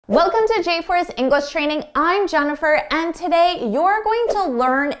Welcome to JForrest English Training. I'm Jennifer, and today you're going to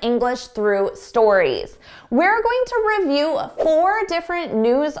learn English through stories. We're going to review 4 different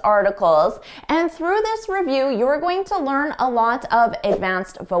news articles, and through this review, you're going to learn a lot of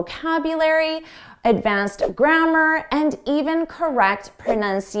advanced vocabulary, advanced grammar, and even correct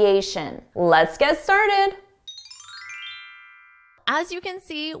pronunciation. Let's get started. As you can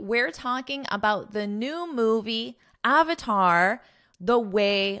see, we're talking about the new movie, Avatar: The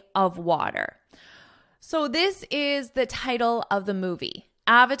Way of Water. So this is the title of the movie,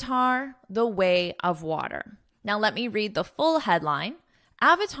 Avatar: The Way of Water. Now let me read the full headline.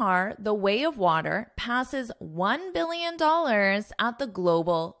 Avatar: The Way of Water passes $1 billion at the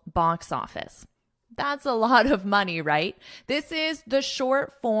global box office. That's a lot of money, right? This is the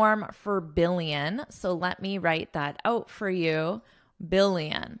short form for billion. So let me write that out for you.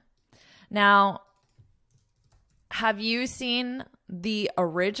 Billion. Now, have you seen the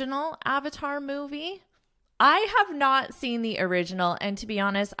original Avatar movie? I have not seen the original, and to be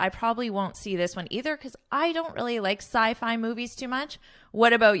honest, I probably won't see this one either because I don't really like sci-fi movies too much.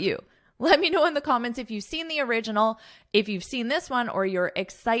 What about you? Let me know in the comments if you've seen the original, if you've seen this one, or you're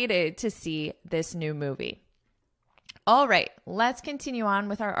excited to see this new movie. All right, let's continue on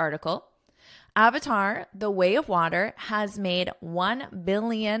with our article. Avatar: The Way of Water has made $1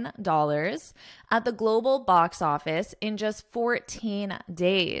 billion at the global box office in just 14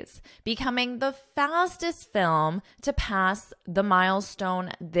 days, becoming the fastest film to pass the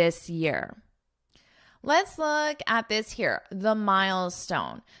milestone this year. Let's look at this here, the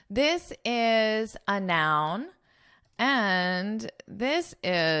milestone. This is a noun, and this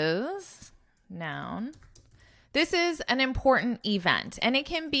is noun. This is an important event, and it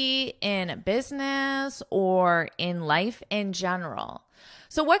can be in business or in life in general.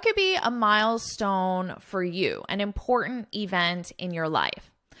 So what could be a milestone for you, an important event in your life?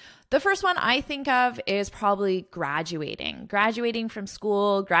 The first one I think of is probably graduating from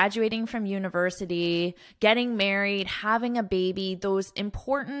school, graduating from university, getting married, having a baby, those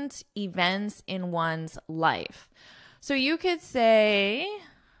important events in one's life. So you could say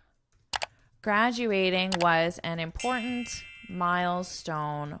graduating was an important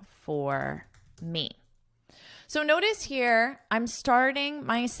milestone for me. So notice here, I'm starting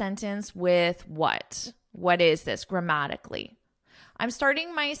my sentence with what? What is this grammatically? I'm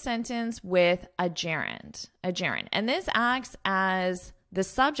starting my sentence with a gerund, and this acts as the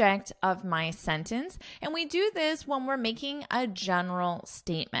subject of my sentence, and we do this when we're making a general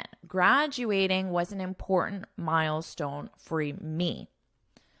statement. Graduating was an important milestone for me.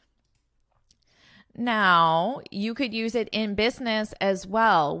 Now, you could use it in business as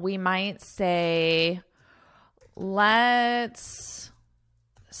well. We might say, let's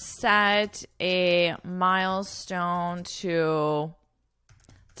set a milestone to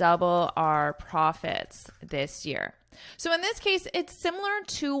double our profits this year. So in this case, it's similar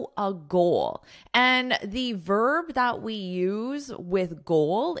to a goal. And the verb that we use with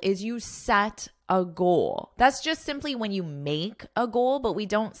goal is you set a goal. That's just simply when you make a goal, but we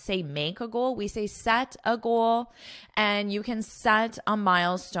don't say make a goal. We say set a goal, and you can set a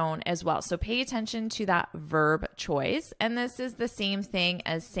milestone as well. So pay attention to that verb choice. And this is the same thing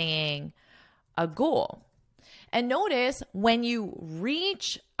as saying a goal. And notice when you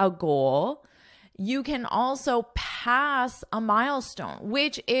reach a goal, you can also pass a milestone,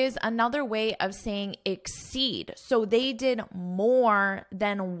 which is another way of saying exceed. So they did more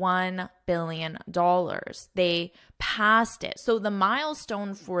than $1 billion. They passed it. So the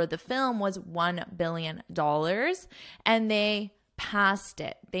milestone for the film was $1 billion, and they passed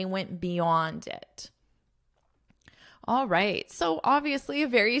it. They went beyond it. All right. So obviously a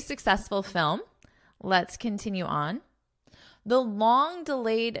very successful film. Let's continue on. The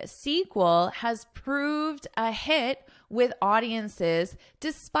long-delayed sequel has proved a hit with audiences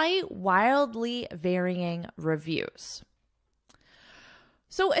despite wildly varying reviews.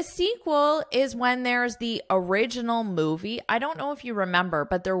 So a sequel is when there's the original movie. I don't know if you remember,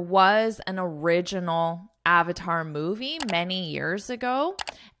 but there was an original Avatar movie many years ago.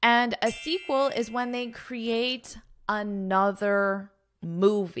 And a sequel is when they create another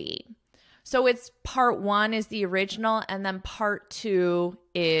movie. So it's part 1 is the original, and then part 2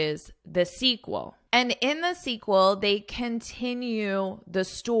 is the sequel. And in the sequel, they continue the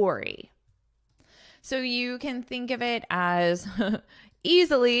story. So you can think of it as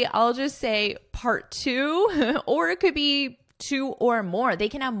easily, I'll just say part 2, or it could be 2 or more. They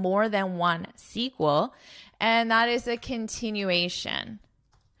can have more than one sequel, and that is a continuation.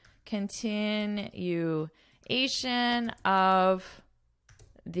 Continuation of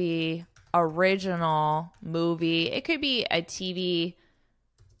the original movie. It could be a TV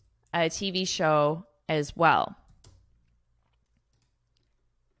a TV show as well.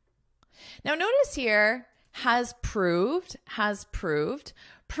 Now notice here, has proved.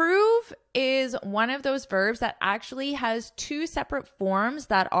 Prove is one of those verbs that actually has two separate forms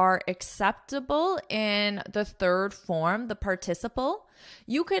that are acceptable in the third form, the participle.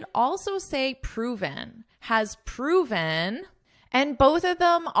 You could also say proven, has proven, and both of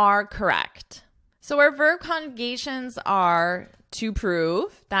them are correct. So our verb conjugations are to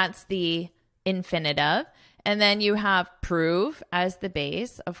prove, that's the infinitive. And then you have prove as the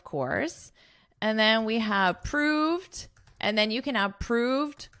base, of course. And then we have proved, and then you can have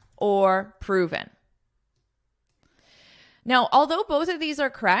proved or proven. Now, although both of these are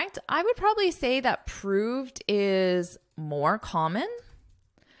correct, I would probably say that proved is more common.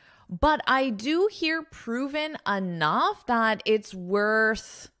 But I do hear proven enough that it's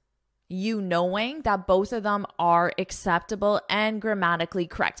worth you knowing that both of them are acceptable and grammatically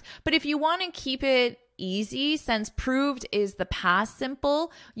correct. But if you want to keep it easy, since proved is the past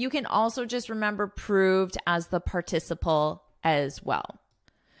simple, you can also just remember proved as the participle as well.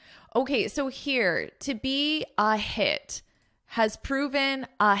 Okay, so here, to be a hit, has proven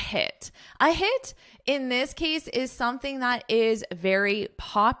a hit. A hit in this case is something that is very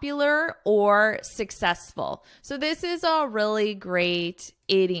popular or successful. So this is a really great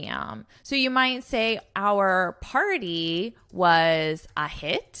idiom. So you might say our party was a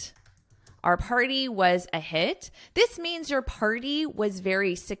hit. Our party was a hit. This means your party was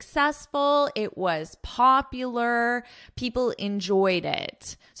very successful. It was popular. People enjoyed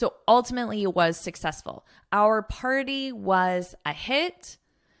it. So ultimately it was successful. Our party was a hit.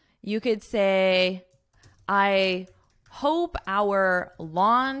 You could say, I hope our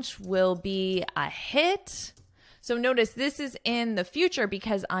launch will be a hit. So notice this is in the future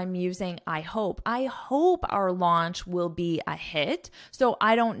because I'm using I hope. I hope our launch will be a hit. So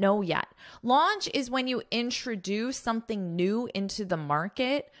I don't know yet. Launch is when you introduce something new into the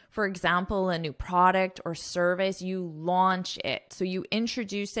market. For example, a new product or service, you launch it. So you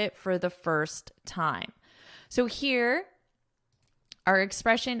introduce it for the first time. So here, our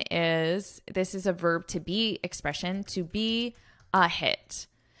expression is, this is a verb to be expression, to be a hit.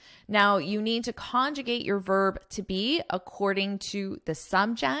 Now, you need to conjugate your verb to be according to the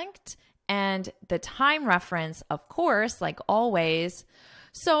subject and the time reference, of course, like always.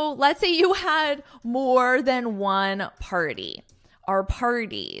 So let's say you had more than one party or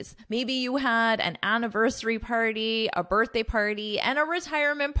parties. Maybe you had an anniversary party, a birthday party, and a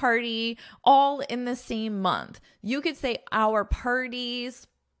retirement party all in the same month. You could say our parties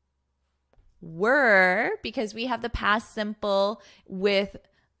were, because we have the past simple with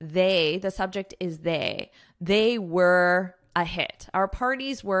they, the subject is they were a hit. Our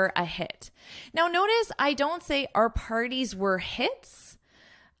parties were a hit. Now notice I don't say our parties were hits,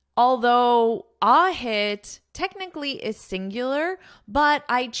 although a hit technically is singular, but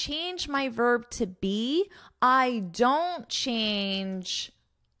I change my verb to be. I don't change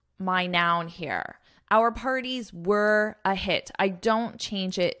my noun here. Our parties were a hit. I don't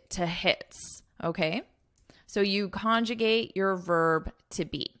change it to hits, okay? So you conjugate your verb to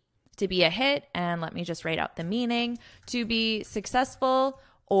be a hit, and let me just write out the meaning, to be successful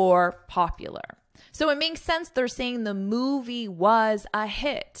or popular. So it makes sense they're saying the movie was a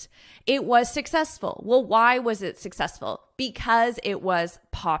hit. It was successful. Well, why was it successful? Because it was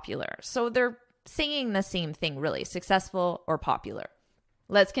popular. So they're saying the same thing, really, successful or popular.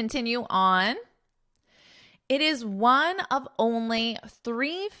 Let's continue on. It is one of only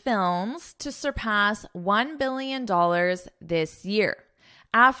 3 films to surpass $1 billion this year,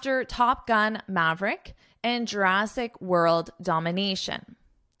 after Top Gun Maverick and Jurassic World Domination.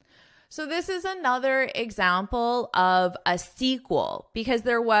 So this is another example of a sequel, because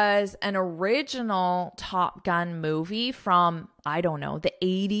there was an original Top Gun movie from, I don't know, the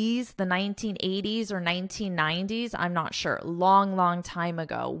 80s, the 1980s or 1990s. I'm not sure. Long time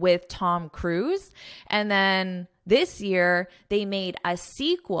ago with Tom Cruise. And then this year they made a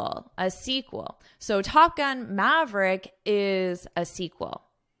sequel. So Top Gun Maverick is a sequel.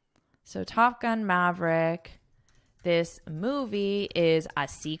 So Top Gun Maverick, this movie is a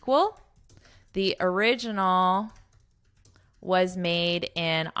sequel. The original was made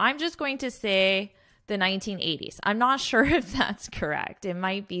in, I'm just going to say the 1980s. I'm not sure if that's correct. It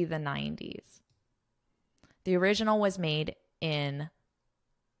might be the 90s. The original was made in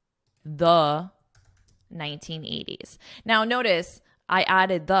the 1980s. Now notice I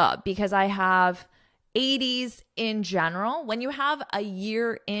added the because I have 80s in general, when you have a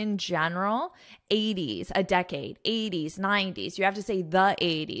year in general, 80s, a decade, 80s, 90s, you have to say the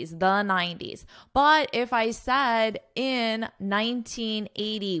 80s, the 90s. But if I said in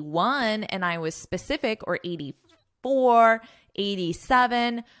 1981 and I was specific, or 84,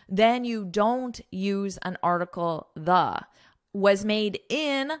 87, then you don't use an article the. Was made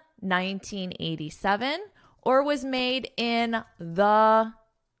in 1987 or was made in the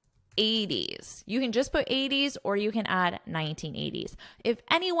 80s. You can just put 80s or you can add 1980s. If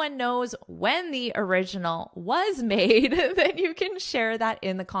anyone knows when the original was made, then you can share that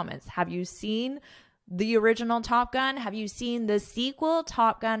in the comments. Have you seen the original Top Gun? Have you seen the sequel,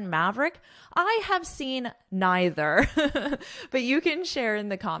 Top Gun Maverick? I have seen neither, but you can share in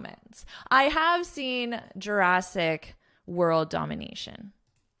the comments. I have seen Jurassic World Domination.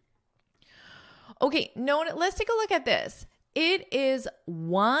 Okay, let's take a look at this. It is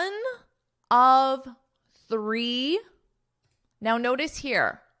one of three. Now notice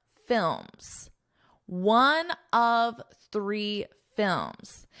here, films. One of three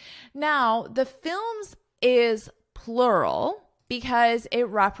films. Now the films is plural because it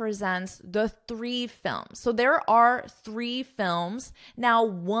represents the three films. So there are three films. Now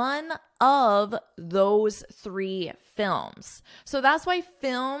one of those three films. So that's why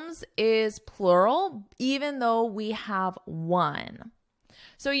films is plural, even though we have one.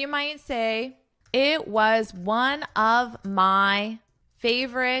 So you might say, it was one of my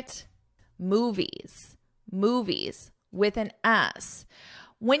favorite movies. Movies with an S.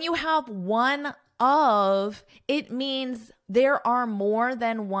 When you have one of, it means there are more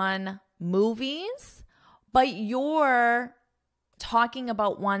than one movies, but you're talking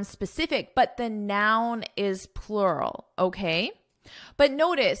about one specific, but the noun is plural, okay? But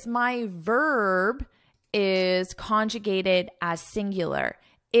notice my verb is conjugated as singular.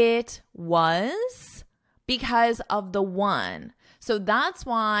 It was, because of the one. So that's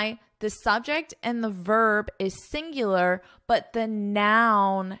why the subject and the verb is singular, but the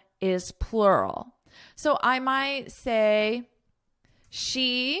noun is plural. So I might say,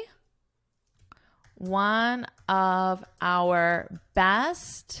 she, one of our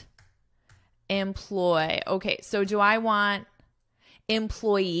best employee. Okay, so do I want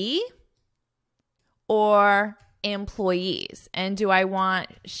employee or employees? And do I want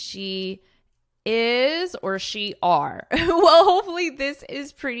she is or she are? Well, hopefully this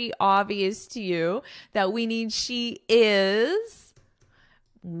is pretty obvious to you that we need she is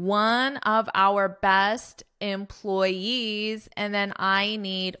one of our best employees, and then I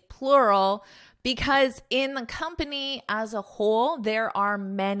need plural because in the company as a whole, there are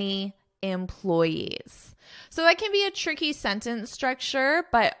many employees. So that can be a tricky sentence structure,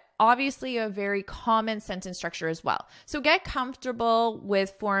 but obviously a very common sentence structure as well. So get comfortable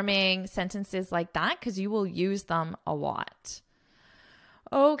with forming sentences like that because you will use them a lot.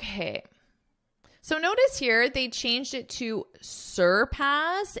 Okay. So notice here, they changed it to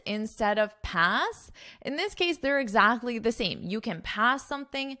surpass instead of pass. In this case, they're exactly the same. You can pass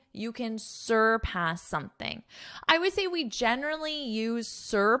something, you can surpass something. I would say we generally use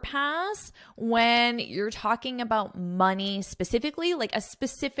surpass when you're talking about money specifically, like a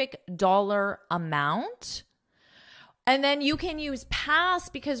specific dollar amount. And then you can use pass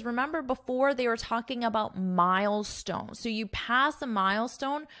because remember before they were talking about milestones. So you pass a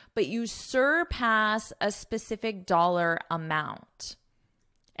milestone, but you surpass a specific dollar amount.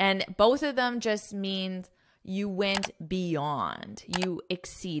 And both of them just means you went beyond, you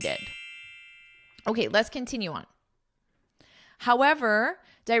exceeded. Okay, let's continue on. However,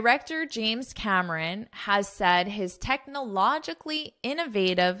 director James Cameron has said his technologically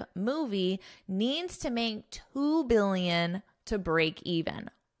innovative movie needs to make $2 billion to break even.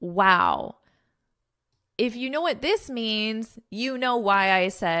 Wow. If you know what this means, you know why I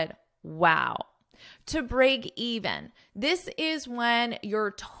said wow. To break even. This is when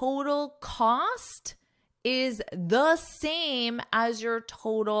your total cost is the same as your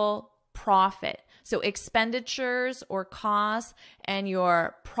total profit. So expenditures or costs and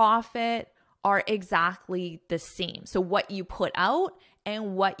your profit are exactly the same. So what you put out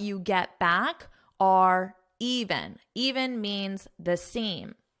and what you get back are even. Even means the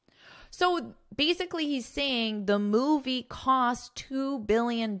same. So basically he's saying the movie cost $2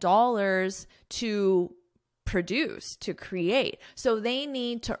 billion to produce, to create. So they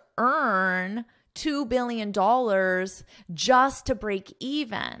need to earn $2 billion just to break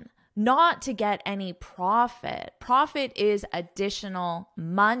even. not to get any profit. Profit is additional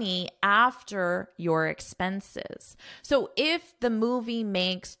money after your expenses. So if the movie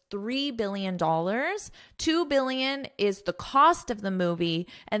makes $3 billion, $2 billion is the cost of the movie,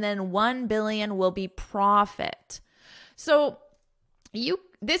 and then $1 billion will be profit. So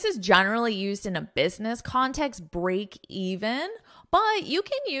this is generally used in a business context, break even, but you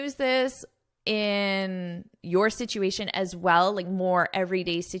can use this in your situation as well, like more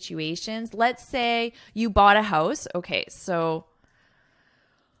everyday situations. Let's say you bought a house. Okay, so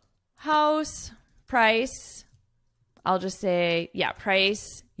house price, I'll just say, yeah,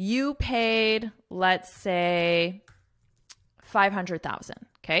 price. You paid, let's say, $500,000.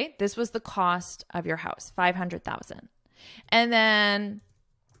 Okay, this was the cost of your house, $500,000. And then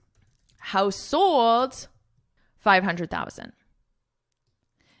house sold, $500,000.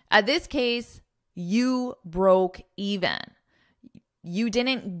 At this case, you broke even. You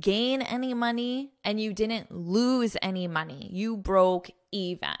didn't gain any money and you didn't lose any money. You broke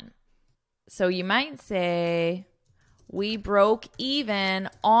even. So you might say, we broke even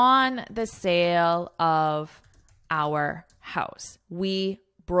on the sale of our house. We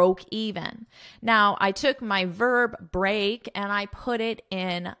broke even. Now, I took my verb break and I put it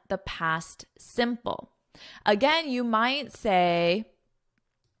in the past simple. Again, you might say,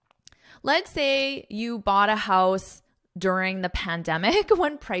 let's say you bought a house during the pandemic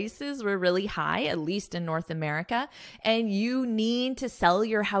when prices were really high, at least in North America, and you need to sell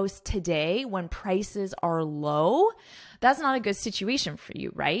your house today when prices are low. That's not a good situation for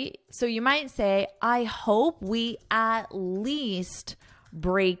you, right? So you might say, I hope we at least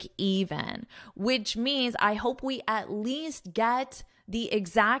break even, which means I hope we at least get the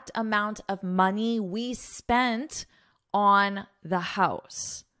exact amount of money we spent on the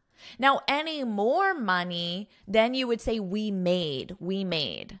house. Now, any more money, then you would say we made.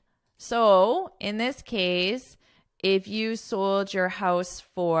 So in this case, if you sold your house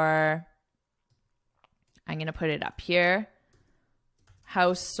for, I'm going to put it up here,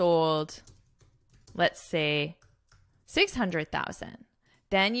 house sold, let's say $600,000.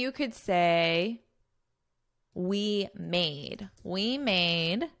 Then you could say we made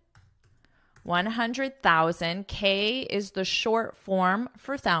 100,000. K is the short form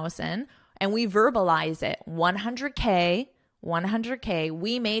for thousand, and we verbalize it. 100K.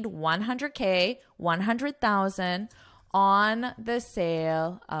 We made 100K, 100,000 on the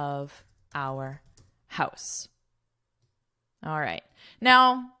sale of our house. All right.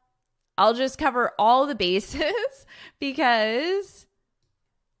 Now, I'll just cover all the bases because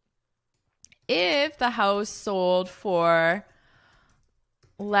if the house sold for,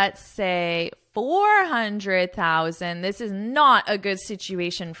 let's say, 400,000, this is not a good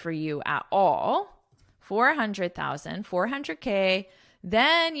situation for you at all. 400,000, 400K,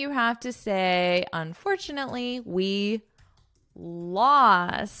 then you have to say, unfortunately, we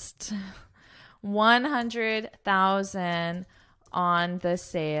lost 100,000 on the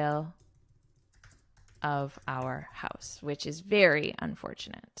sale of our house, which is very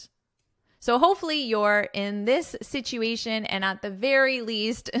unfortunate. So hopefully you're in this situation, and at the very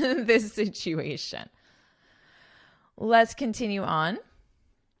least, this situation. Let's continue on.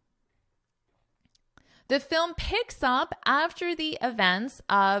 The film picks up after the events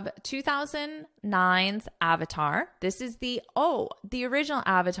of 2009's Avatar. This is the original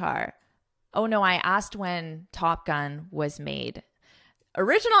Avatar. Oh no, I asked when Top Gun was made.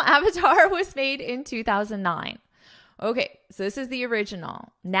 Original Avatar was made in 2009. Okay, so this is the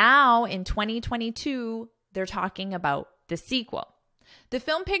original. Now, in 2022, they're talking about the sequel. The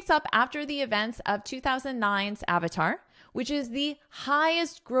film picks up after the events of 2009's Avatar, which is the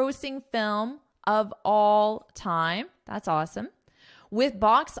highest grossing film of all time. That's awesome. With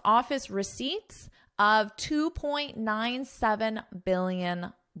box office receipts of $2.97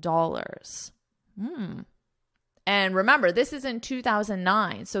 billion. And remember, this is in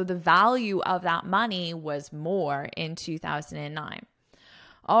 2009, so the value of that money was more in 2009.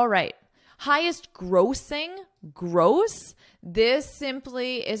 All right. Highest grossing, gross. This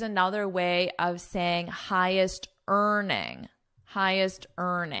simply is another way of saying highest earning. Highest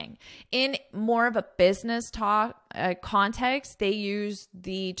earning. In more of a business talk context, they use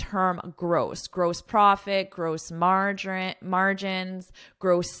the term gross profit, gross margins,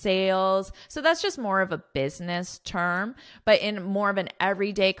 gross sales. So that's just more of a business term. But in more of an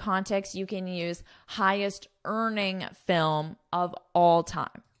everyday context, you can use highest earning film of all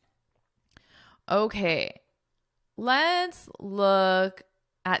time. Okay, let's look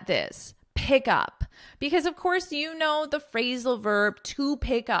at this. Pick up. Because of course, you know the phrasal verb to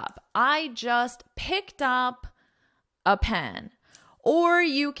pick up. I just picked up a pen. Or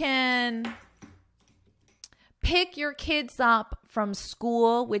you can pick your kids up from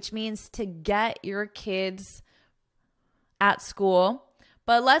school, which means to get your kids at school.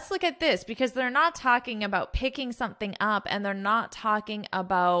 But let's look at this, because they're not talking about picking something up and they're not talking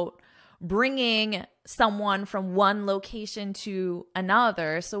about bringing someone from one location to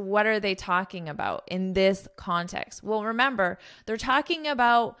another. So what are they talking about in this context? Well, remember, they're talking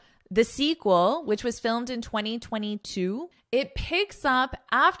about the sequel, which was filmed in 2022. It picks up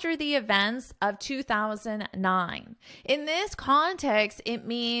after the events of 2009. In this context, it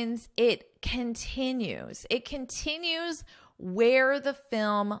means it continues. It continues where the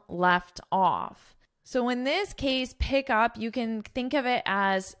film left off. So in this case, pick up, you can think of it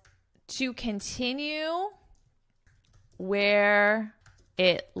as to continue where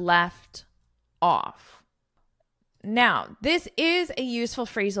it left off. Now, this is a useful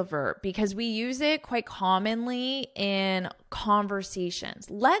phrasal verb because we use it quite commonly in conversations.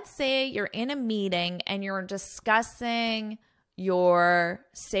 Let's say you're in a meeting and you're discussing your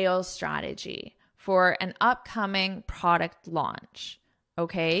sales strategy for an upcoming product launch,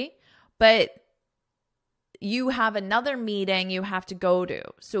 okay? But you have another meeting you have to go to.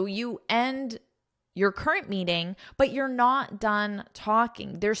 So you end your current meeting, but you're not done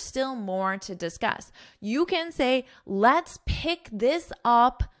talking. There's still more to discuss. You can say, let's pick this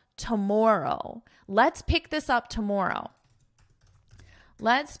up tomorrow. Let's pick this up tomorrow.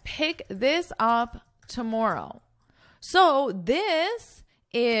 Let's pick this up tomorrow. So this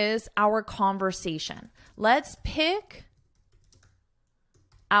is our conversation. Let's pick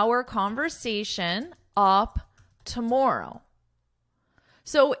our conversation up tomorrow.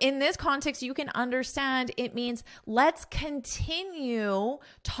 So in this context, you can understand it means let's continue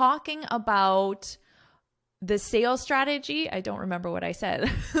talking about the sales strategy. I don't remember what I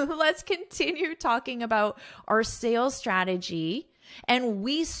said. Let's continue talking about our sales strategy. And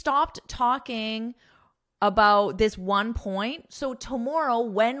we stopped talking about this one point. So tomorrow,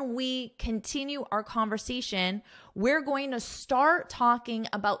 when we continue our conversation, we're going to start talking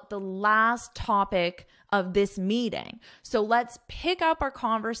about the last topic of this meeting. So let's pick up our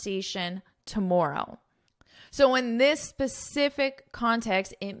conversation tomorrow. So in this specific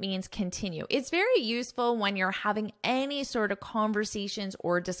context, it means continue. It's very useful when you're having any sort of conversations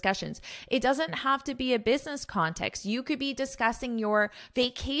or discussions. It doesn't have to be a business context. You could be discussing your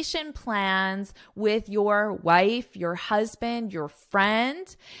vacation plans with your wife, your husband, your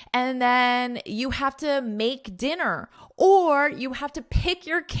friend, and then you have to make dinner or you have to pick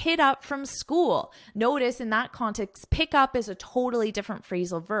your kid up from school. Notice in that context, pick up is a totally different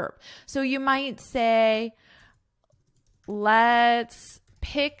phrasal verb. So you might say, let's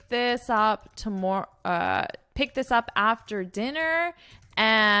pick this up tomorrow, pick this up after dinner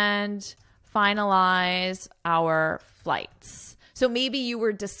and finalize our flights. So maybe you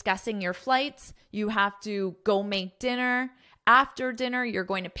were discussing your flights. You have to go make dinner. After dinner, you're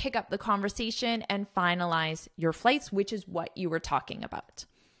going to pick up the conversation and finalize your flights, which is what you were talking about.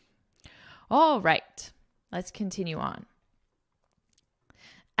 All right, let's continue on.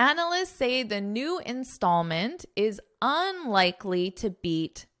 Analysts say the new installment is unlikely to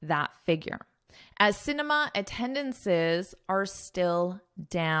beat that figure, as cinema attendances are still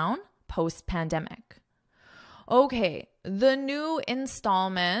down post-pandemic. Okay, the new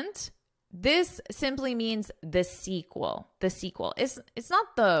installment, this simply means the sequel. The sequel. It's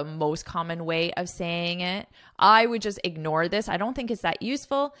not the most common way of saying it. I would just ignore this. I don't think it's that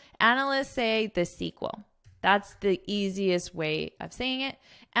useful. Analysts say the sequel. That's the easiest way of saying it.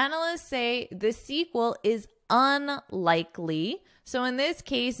 Analysts say the sequel is unlikely. So in this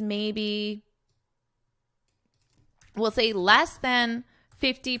case, maybe we'll say less than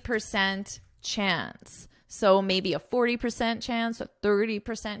 50% chance. So maybe a 40% chance, a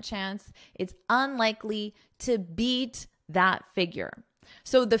 30% chance. It's unlikely to beat that figure.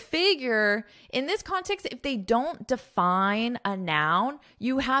 So the figure, in this context, if they don't define a noun,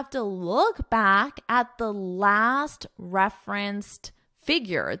 you have to look back at the last referenced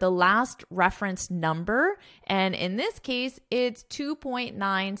figure, the last referenced number. And in this case, it's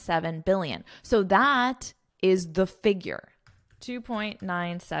 2.97 billion. So that is the figure,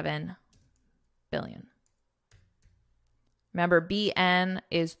 2.97 billion. Remember, BN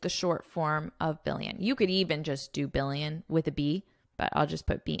is the short form of billion. You could even just do billion with a B, but I'll just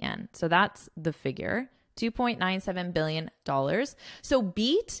put BN. So that's the figure, $2.97 billion. So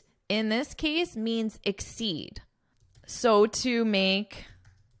beat in this case means exceed. So to make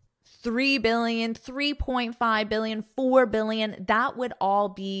 3 billion, 3.5 billion, 4 billion, that would all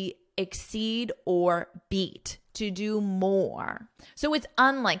be exceed or beat, to do more. So it's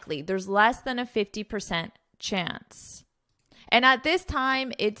unlikely. There's less than a 50% chance. And at this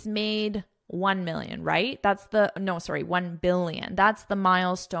time, it's made 1 million, right? 1 billion. That's the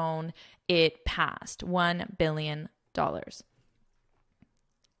milestone it passed, $1 billion.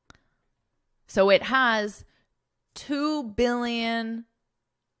 So it has 2 billion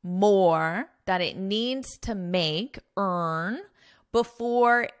more that it needs to earn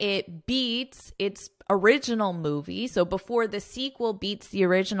before it beats its original movie. So before the sequel beats the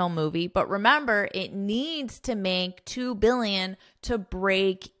original movie. But remember, it needs to make 2 billion to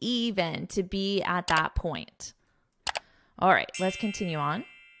break even, to be at that point. All right, let's continue on.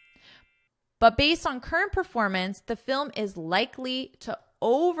 But based on current performance, the film is likely to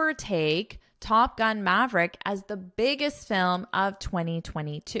overtake Top Gun Maverick as the biggest film of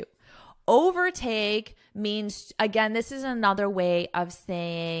 2022. Overtake means, again, this is another way of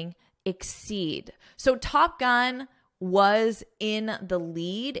saying exceed. So Top Gun was in the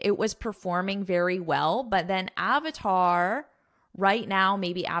lead. It was performing very well, but then Avatar, right now,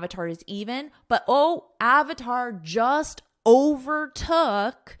 maybe Avatar is even, but Avatar just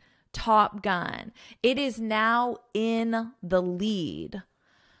overtook Top Gun. It is now in the lead.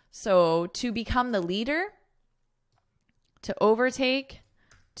 So to become the leader, to overtake,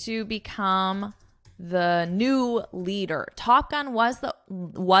 to become the new leader. Top Gun was the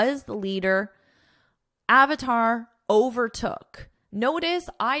leader. Avatar overtook. Notice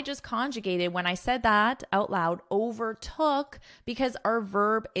I just conjugated when I said that out loud, overtook, because our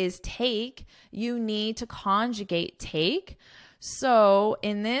verb is take. You need to conjugate take. So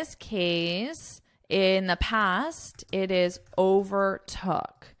in this case, in the past, it is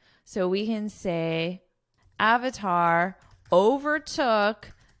overtook. So we can say Avatar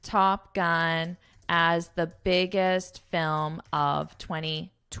overtook Top Gun as the biggest film of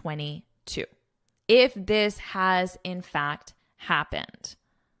 2022. If this has in fact happened.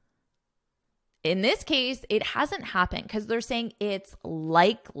 In this case, it hasn't happened because they're saying it's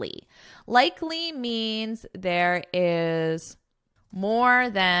likely. Likely means there is more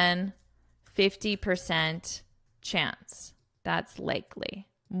than 50% chance. That's likely.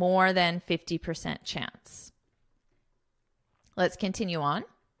 More than 50% chance. Let's continue on.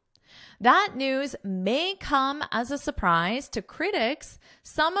 That news may come as a surprise to critics,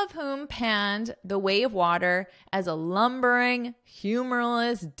 some of whom panned The Way of Water as a lumbering,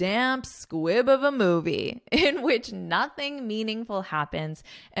 humorless, damp squib of a movie in which nothing meaningful happens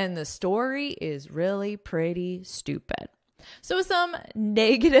and the story is really pretty stupid. So some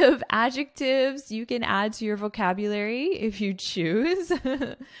negative adjectives you can add to your vocabulary if you choose.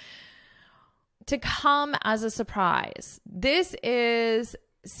 To come as a surprise. This is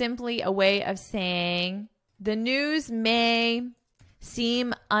simply a way of saying the news may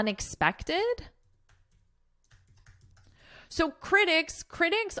seem unexpected. So critics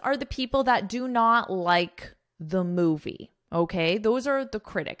are the people that do not like the movie. Okay, those are the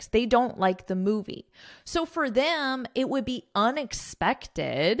critics. They don't like the movie. So for them, it would be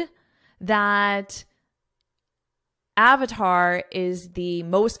unexpected that Avatar is the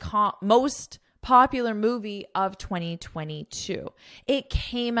most popular movie of 2022. It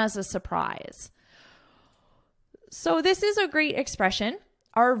came as a surprise. So this is a great expression.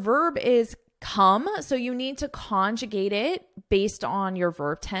 Our verb is come, so you need to conjugate it based on your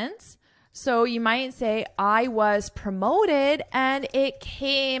verb tense. So you might say, I was promoted and it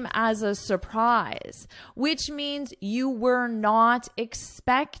came as a surprise, which means you were not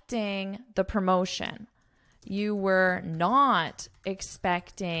expecting the promotion. You were not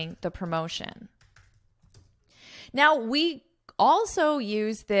expecting the promotion. Now, we also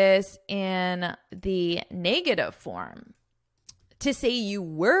use this in the negative form to say you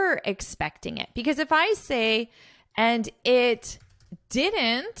were expecting it. Because if I say, and it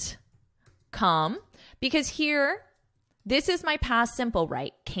didn't come, because here, this is my past simple,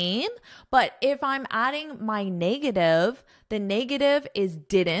 right? Came. But if I'm adding my negative, the negative is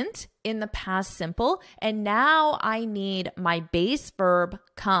didn't in the past simple. And now I need my base verb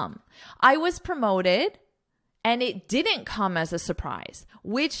come. I was promoted and it didn't come as a surprise,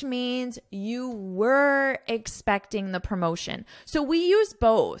 which means you were expecting the promotion. So we use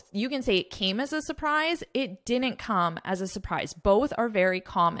both. You can say it came as a surprise. It didn't come as a surprise. Both are very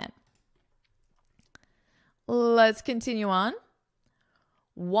common. Let's continue on.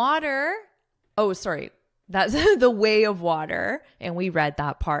 Water. Oh, sorry. That's the way of water. And we read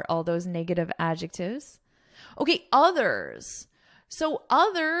that part, all those negative adjectives. Okay, others. So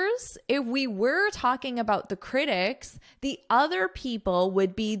others, if we were talking about the critics, the other people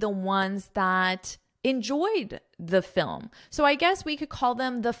would be the ones that enjoyed the film. So I guess we could call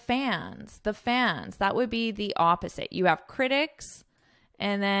them the fans. The fans. That would be the opposite. You have critics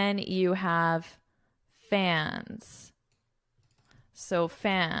and then you have fans. So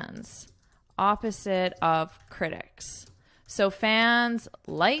fans, opposite of critics. So fans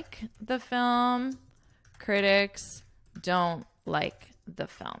like the film, critics don't like the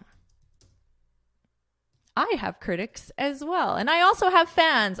film. I have critics as well. And I also have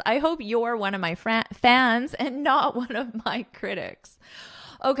fans. I hope you're one of my fans and not one of my critics.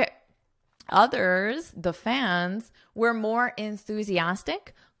 Okay. Others, the fans, were more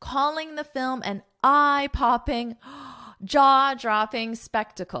enthusiastic, calling the film an eye-popping, jaw-dropping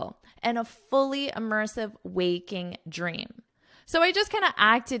spectacle and a fully immersive waking dream. So I just kind of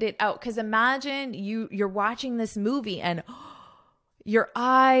acted it out because imagine you're watching this movie and your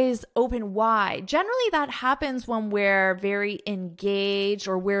eyes open wide. Generally, that happens when we're very engaged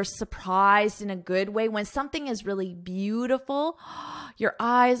or we're surprised in a good way. When something is really beautiful, your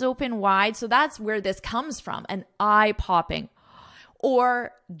eyes open wide. So that's where this comes from, an eye-popping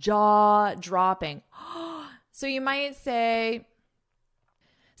or jaw-dropping. So you might say,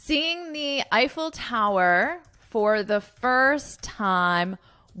 seeing the Eiffel Tower for the first time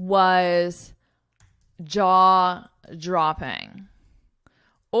was jaw-dropping.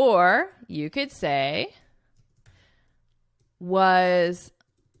 Or you could say, was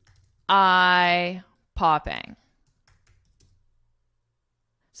eye-popping.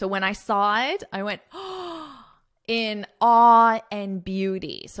 So when I saw it, I went, oh, in awe and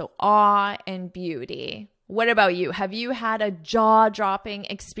beauty. So awe and beauty. What about you? Have you had a jaw-dropping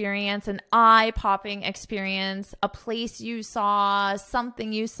experience, an eye-popping experience, a place you saw,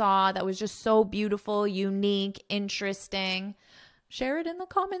 something you saw that was just so beautiful, unique, interesting? Share it in the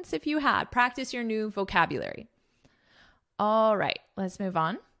comments if you had. Practice your new vocabulary. All right, let's move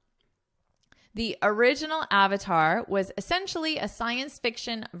on. The original Avatar was essentially a science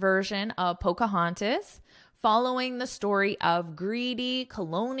fiction version of Pocahontas, following the story of greedy,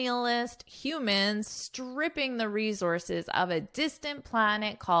 colonialist humans stripping the resources of a distant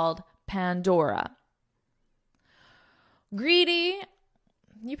planet called Pandora. Greedy,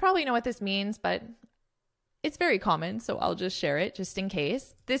 you probably know what this means, but it's very common, so I'll just share it just in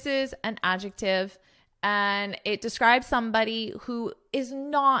case. This is an adjective, and it describes somebody who is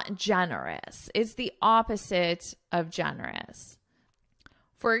not generous. It's the opposite of generous.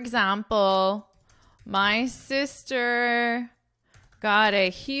 For example, my sister got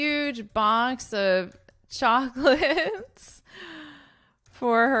a huge box of chocolates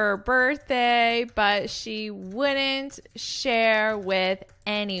for her birthday, but she wouldn't share with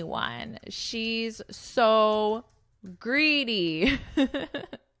anyone. She's so greedy.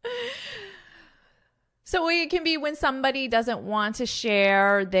 So it can be when somebody doesn't want to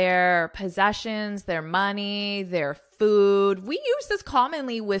share their possessions, their money, their food. We use this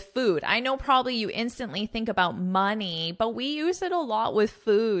commonly with food. I know probably you instantly think about money, but we use it a lot with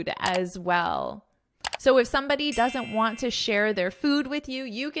food as well. So if somebody doesn't want to share their food with you,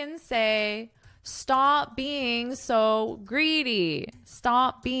 you can say, stop being so greedy.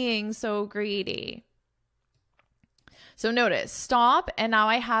 Stop being so greedy. So notice, stop, and now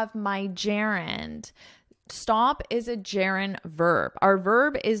I have my gerund. Stop is a gerund verb. Our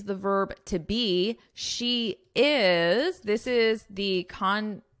verb is the verb to be. She is. This is the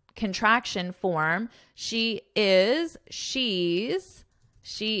contraction form. She is. She's.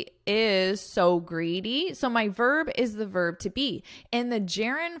 She is so greedy. So my verb is the verb to be. In the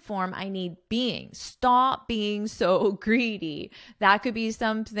gerund form, I need being. Stop being so greedy. That could be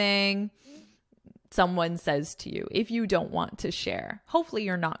something someone says to you if you don't want to share. Hopefully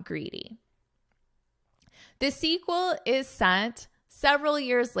you're not greedy. The sequel is set several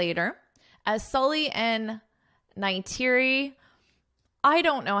years later as Sully and Neytiri. I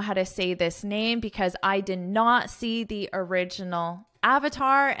don't know how to say this name because I did not see the original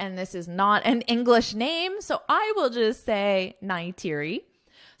Avatar, and this is not an English name, so I will just say Neytiri.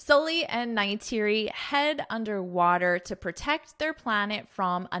 Sully and Neytiri head underwater to protect their planet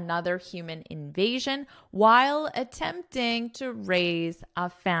from another human invasion while attempting to raise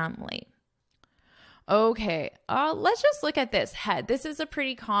a family. Okay, let's just look at this. Head. This is a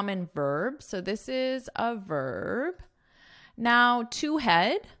pretty common verb. So this is a verb. Now, to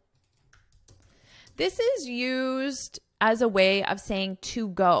head. This is used as a way of saying to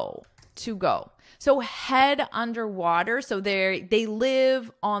go. To go. So head underwater. So they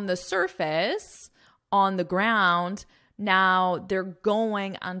live on the surface, on the ground. Now they're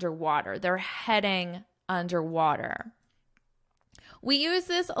going underwater. They're heading underwater. We use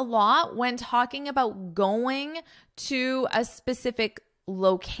this a lot when talking about going to a specific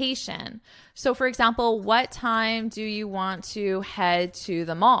location. So for example, what time do you want to head to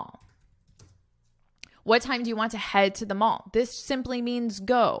the mall? What time do you want to head to the mall? This simply means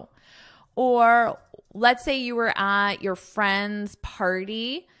go. Or let's say you were at your friend's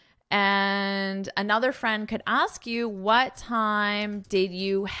party and another friend could ask you, what time did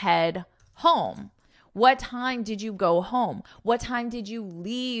you head home? What time did you go home? What time did you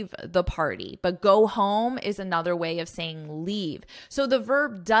leave the party? But go home is another way of saying leave. So the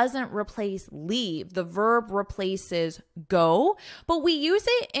verb doesn't replace leave. The verb replaces go, but we use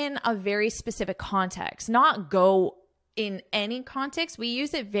it in a very specific context, not go in any context. We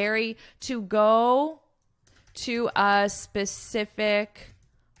use it to go to a specific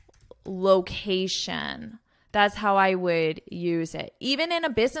location. That's how I would use it. Even in a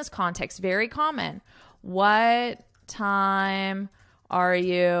business context, very common. What time are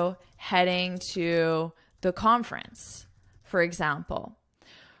you heading to the conference, for example?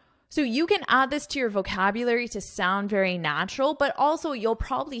 So you can add this to your vocabulary to sound very natural, but also you'll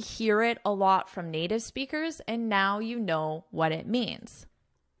probably hear it a lot from native speakers, and now you know what it means.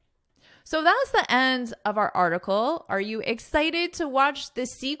 So that's the end of our article. Are you excited to watch the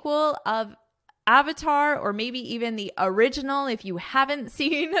sequel of Avatar, or maybe even the original if you haven't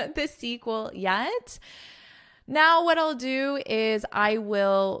seen the sequel yet? Now what I'll do is I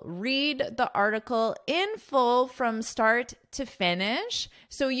will read the article in full from start to finish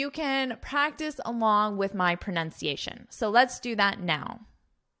so you can practice along with my pronunciation. So let's do that now.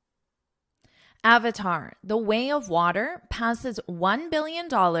 Avatar, The Way of Water passes $1 billion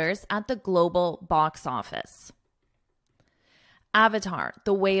at the global box office. Avatar,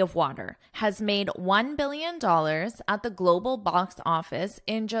 The Way of Water has made $1 billion at the global box office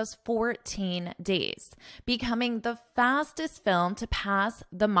in just 14 days, becoming the fastest film to pass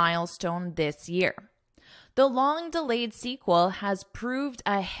the milestone this year. The long-delayed sequel has proved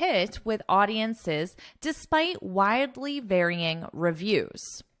a hit with audiences despite widely varying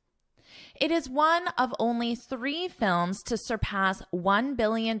reviews. It is one of only 3 films to surpass $1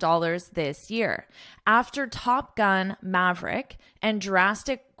 billion this year, after Top Gun: Maverick and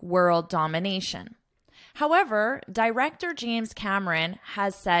Jurassic World Domination. However, director James Cameron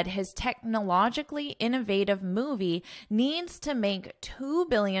has said his technologically innovative movie needs to make $2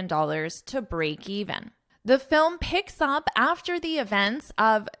 billion to break even. The film picks up after the events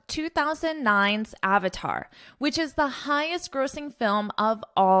of 2009's Avatar, which is the highest grossing film of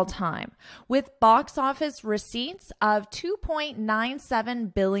all time, with box office receipts of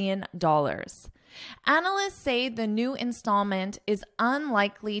 $2.97 billion. Analysts say the new installment is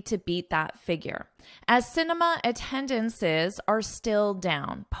unlikely to beat that figure, as cinema attendances are still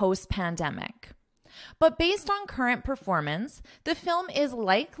down post-pandemic. But based on current performance, the film is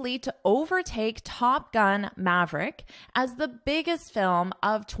likely to overtake Top Gun: Maverick as the biggest film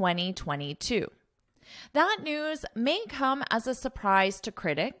of 2022. That news may come as a surprise to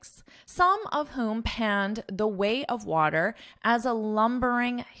critics, some of whom panned The Way of Water as a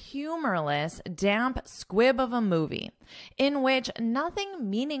lumbering, humorless, damp squib of a movie, in which nothing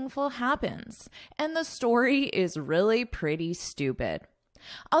meaningful happens, and the story is really pretty stupid.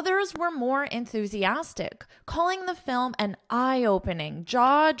 Others were more enthusiastic, calling the film an eye-opening,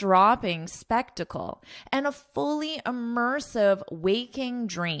 jaw-dropping spectacle and a fully immersive waking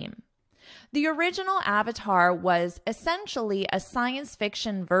dream. The original Avatar was essentially a science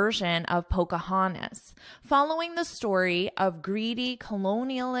fiction version of Pocahontas, following the story of greedy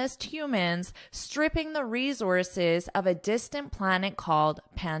colonialist humans stripping the resources of a distant planet called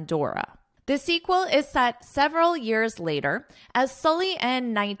Pandora. The sequel is set several years later as Sully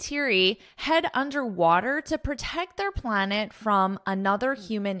and Neytiri head underwater to protect their planet from another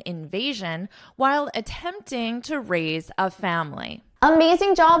human invasion while attempting to raise a family.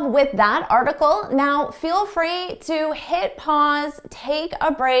 Amazing job with that article. Now feel free to hit pause, take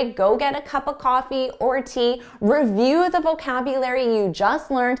a break, go get a cup of coffee or tea, review the vocabulary you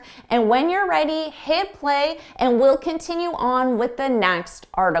just learned, and when you're ready, hit play and we'll continue on with the next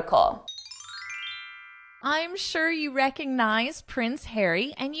article. I'm sure you recognize Prince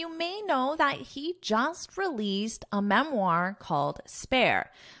Harry, and you may know that he just released a memoir called Spare.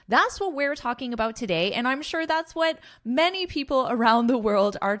 That's what we're talking about today, and I'm sure that's what many people around the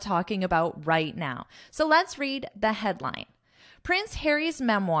world are talking about right now. So let's read the headline. Prince Harry's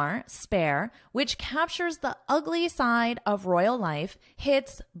memoir, Spare, which captures the ugly side of royal life,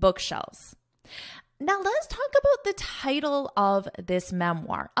 hits bookshelves. Now let's talk about the title of this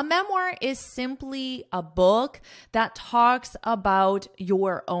memoir. A memoir is simply a book that talks about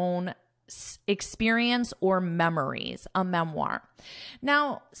your own experience or memories, a memoir.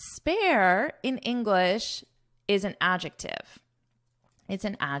 Now, spare in English is an adjective. It's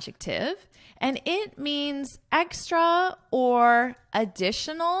an adjective, and it means extra or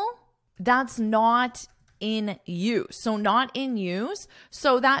additional. That's not in use. So not in use.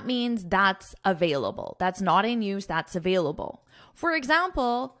 So that means that's available. That's not in use. That's available. For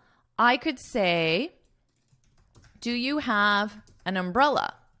example, I could say, do you have an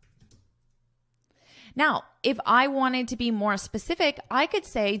umbrella? Now, if I wanted to be more specific, I could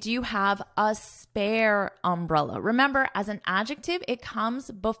say, do you have a spare umbrella? Remember, as an adjective, it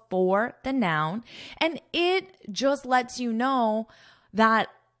comes before the noun, and it just lets you know that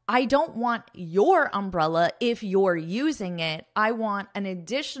I don't want your umbrella if you're using it. I want an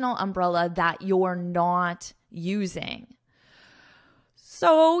additional umbrella that you're not using.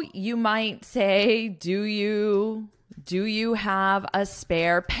 So you might say, do you have a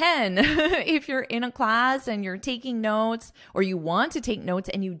spare pen? If you're in a class and you're taking notes, or you want to take notes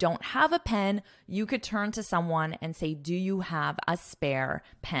and you don't have a pen, you could turn to someone and say, do you have a spare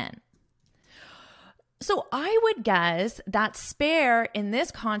pen? So I would guess that spare in this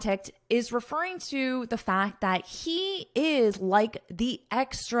context is referring to the fact that he is like the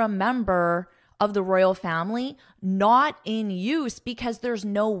extra member of the royal family, not in use, because there's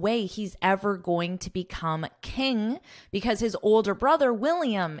no way he's ever going to become king, because his older brother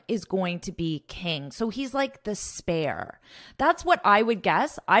William is going to be king. So he's like the spare. That's what I would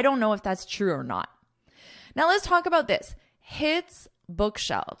guess. I don't know if that's true or not. Now let's talk about this. Hits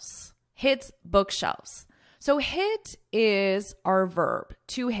bookshelves. Hits bookshelves. So hit is our verb,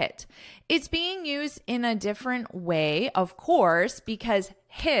 to hit. It's being used in a different way, of course, because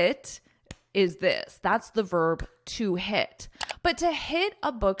hit is this. That's the verb to hit. But to hit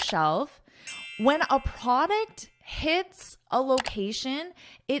a bookshelf, when a product hits a location,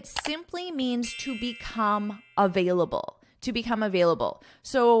 it simply means to become available. To become available.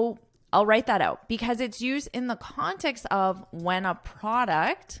 So I'll write that out because it's used in the context of when a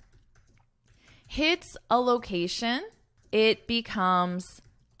product hits a location, it becomes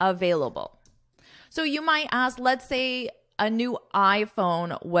available. So you might ask, let's say a new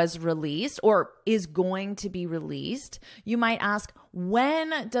iPhone was released or is going to be released. You might ask,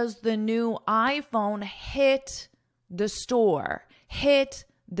 when does the new iPhone hit the store, hit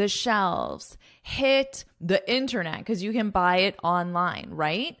the shelves, hit the internet? Because you can buy it online,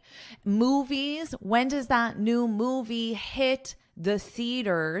 right? Movies, when does that new movie hit the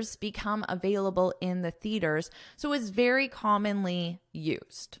theaters, become available in the theaters? So it's very commonly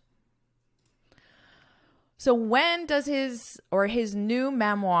used. So when does his new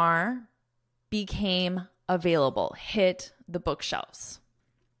memoir became available, hit the bookshelves?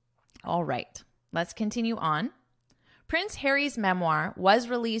 All right, let's continue on. Prince Harry's memoir was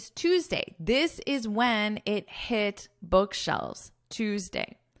released Tuesday. This is when it hit bookshelves,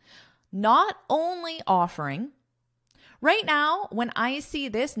 Tuesday. Not only offering. Right now, when I see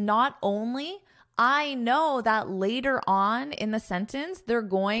this, not only, I know that later on in the sentence, they're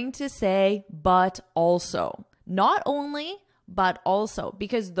going to say, but also. Not only, but also,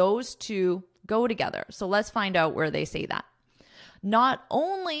 because those two go together. So let's find out where they say that. Not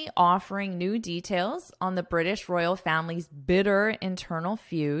only offering new details on the British royal family's bitter internal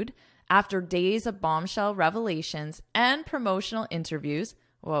feud after days of bombshell revelations and promotional interviews.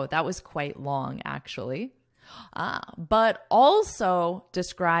 Whoa, that was quite long, actually. But also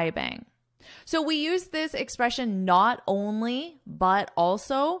describing. So we use this expression not only, but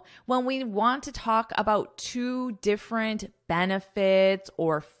also when we want to talk about two different benefits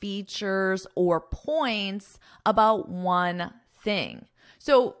or features or points about one thing.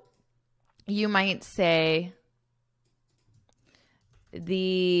 So you might say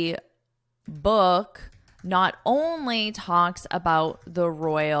the book not only talks about the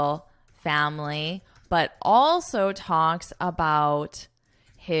royal family, but also talks about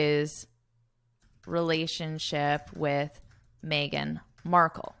his relationship with Meghan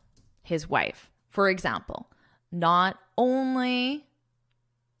Markle, his wife. For example, not only,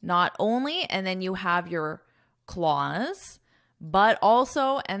 and then you have your clause, but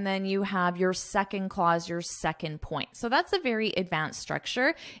also, and then you have your second clause, your second point. So that's a very advanced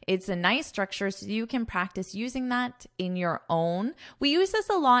structure. It's a nice structure, so you can practice using that in your own. We use this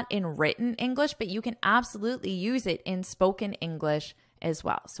a lot in written English, but you can absolutely use it in spoken English as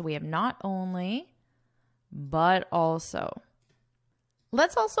well. So we have not only, but also.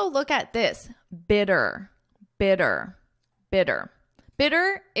 Let's also look at this. Bitter, bitter, bitter.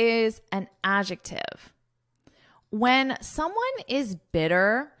 Bitter is an adjective. When someone is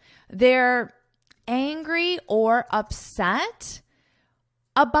bitter, they're angry or upset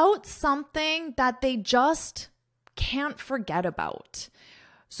about something that they just can't forget about.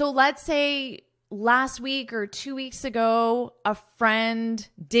 So let's say last week or 2 weeks ago, a friend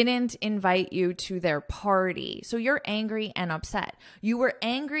didn't invite you to their party. So you're angry and upset. You were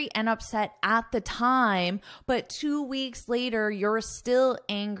angry and upset at the time, but 2 weeks later, you're still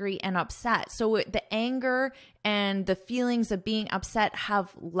angry and upset. So the anger and the feelings of being upset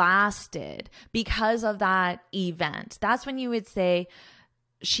have lasted because of that event. That's when you would say,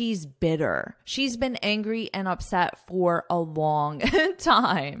 she's bitter. She's been angry and upset for a long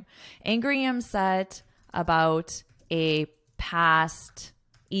time. Angry and upset about a past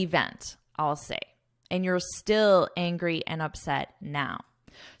event, I'll say. And you're still angry and upset now.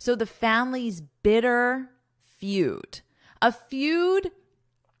 So the family's bitter feud. A feud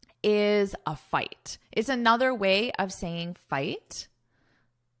is a fight. It's another way of saying fight.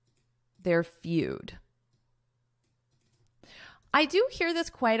 Their feud. I do hear this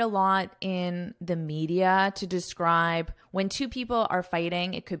quite a lot in the media to describe when two people are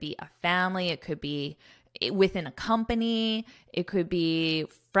fighting. It could be a family, it could be within a company, it could be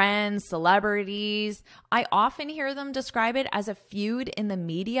friends, celebrities. I often hear them describe it as a feud in the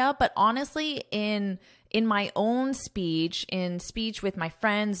media, but honestly, in my own speech, in speech with my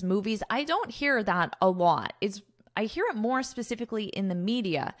friends, movies, I don't hear that a lot. I hear it more specifically in the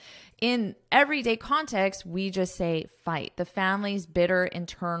media. In everyday context, we just say fight. The family's bitter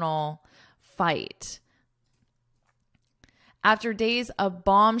internal fight. After days of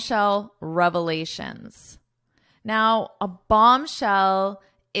bombshell revelations. Now, a bombshell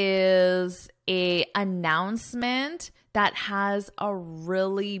is an announcement that has a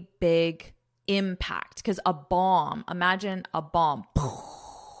really big impact. Because a bomb, imagine a bomb.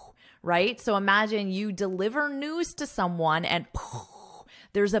 Right? So imagine you deliver news to someone and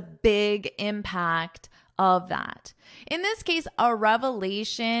there's a big impact of that. In this case, a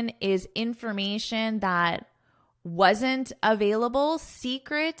revelation is information that wasn't available,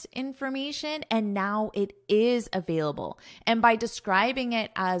 secret information, and now it is available. And by describing it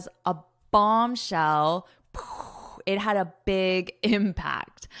as a bombshell, it had a big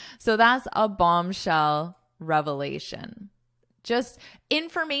impact. So that's a bombshell revelation. Just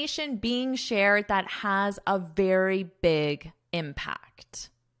information being shared that has a very big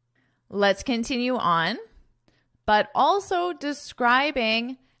impact. Let's continue on, but also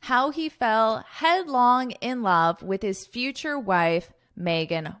describing how he fell headlong in love with his future wife,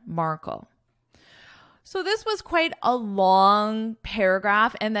 Meghan Markle. So this was quite a long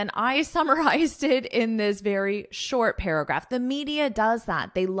paragraph, and then I summarized it in this very short paragraph. The media does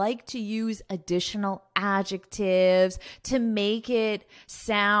that. They like to use additional adjectives to make it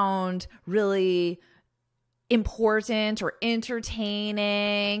sound really important or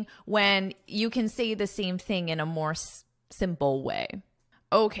entertaining when you can say the same thing in a more simple way.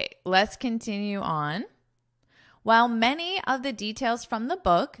 Okay, let's continue on. While many of the details from the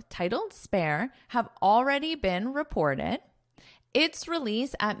book, titled Spare, have already been reported, its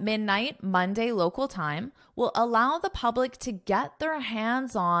release at midnight Monday local time will allow the public to get their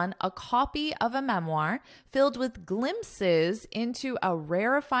hands on a copy of a memoir filled with glimpses into a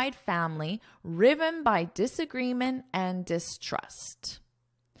rarefied family riven by disagreement and distrust.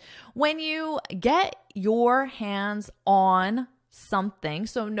 When you get your hands on something.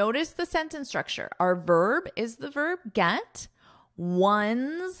 So notice the sentence structure. Our verb is the verb get,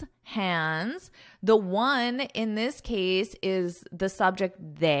 one's hands. The one in this case is the subject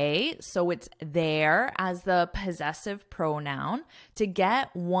they, so it's their as the possessive pronoun. To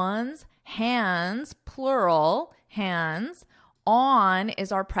get one's hands, plural, hands, on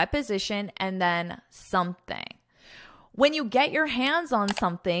is our preposition and then something. When you get your hands on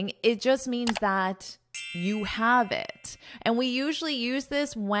something, it just means that you have it. And we usually use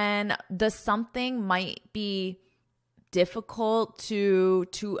this when the something might be difficult to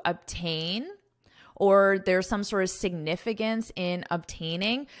obtain, or there's some sort of significance in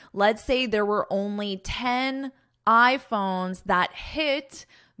obtaining. Let's say there were only 10 iPhones that hit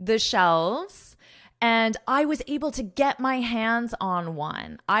the shelves and I was able to get my hands on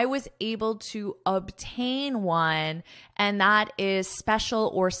one. I was able to obtain one, and that is special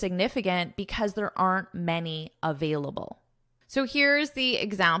or significant because there aren't many available. So here's the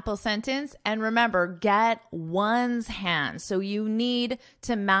example sentence, and remember, get one's hands. So you need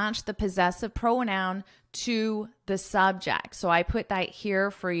to match the possessive pronoun to the subject. So I put that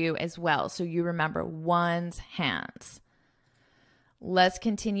here for you as well, so you remember one's hands. Let's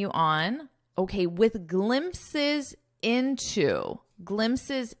continue on. Okay, with glimpses into.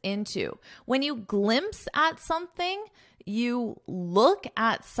 When you glimpse at something, you look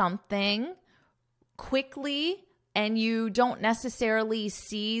at something quickly and you don't necessarily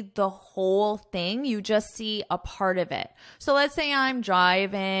see the whole thing. You just see a part of it. So let's say I'm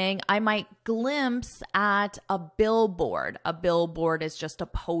driving. I might glimpse at a billboard. A billboard is just a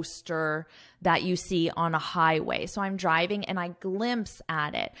poster that you see on a highway. So I'm driving and I glimpse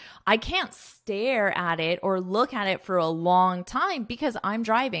at it. I can't stare at it or look at it for a long time because I'm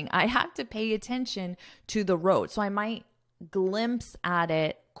driving. I have to pay attention to the road. So I might glimpse at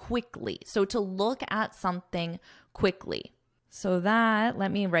it quickly. So to look at something quickly. So that,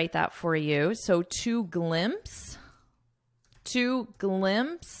 let me write that for you. So to glimpse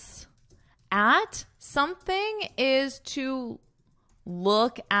at something is to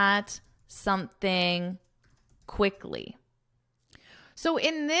look at something quickly. So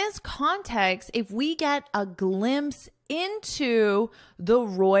in this context, if we get a glimpse into the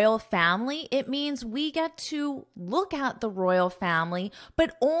royal family, it means we get to look at the royal family,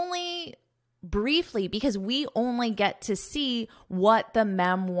 but only briefly, because we only get to see what the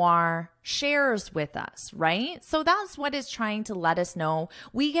memoir shares with us, right? So that's what it's trying to let us know.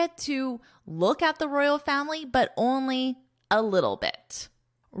 We get to look at the royal family, but only a little bit.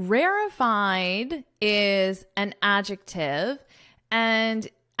 Rarefied is an adjective, and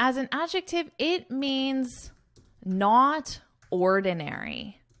as an adjective, it means not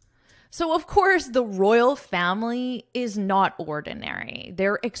ordinary. So of course, the royal family is not ordinary.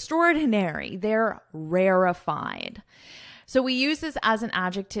 They're extraordinary. They're rarefied. So we use this as an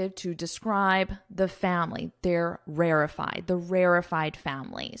adjective to describe the family. They're rarefied, the rarefied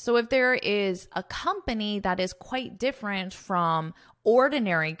family. So if there is a company that is quite different from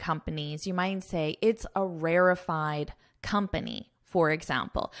ordinary companies, you might say it's a rarefied company. For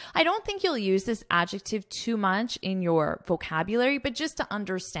example, I don't think you'll use this adjective too much in your vocabulary, but just to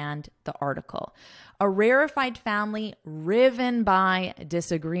understand the article. A rarefied family riven by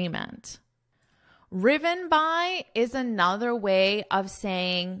disagreement. Riven by is another way of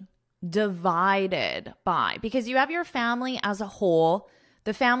saying divided by, because you have your family as a whole.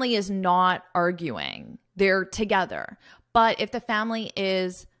 The family is not arguing. They're together. But if the family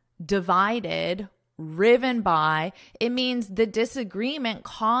is divided, riven by, it means the disagreement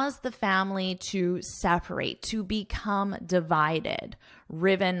caused the family to separate, to become divided,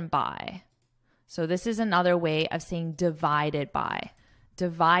 riven by. So this is another way of saying divided by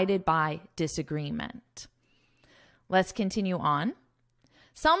disagreement. Let's continue on.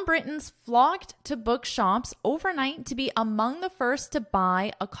 Some Britons flocked to bookshops overnight to be among the first to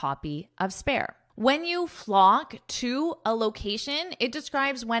buy a copy of Spare. When you flock to a location, it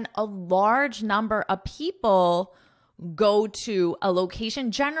describes when a large number of people go to a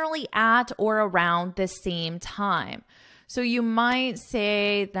location, generally at or around the same time. So you might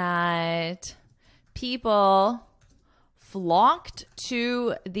say that people flocked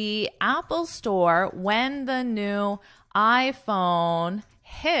to the Apple store when the new iPhone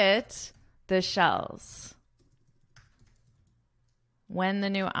hit the shelves. When the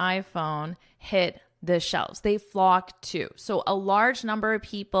new iPhone hit the shelves, they flocked to. So a large number of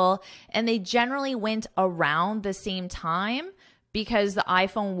people, and they generally went around the same time because the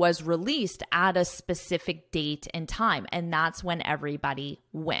iPhone was released at a specific date and time, and that's when everybody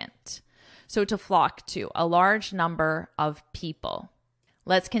went. So to flock to, a large number of people.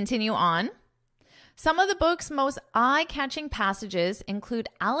 Let's continue on. Some of the book's most eye-catching passages include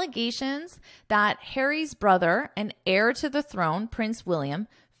allegations that Harry's brother and heir to the throne, Prince William,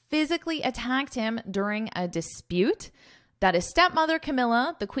 physically attacked him during a dispute, that his stepmother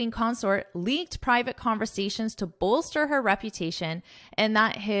Camilla, the queen consort, leaked private conversations to bolster her reputation, and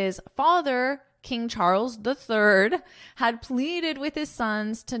that his father, King Charles III, had pleaded with his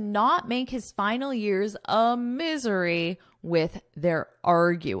sons to not make his final years a misery with their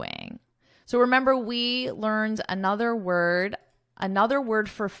arguing. So remember, we learned another word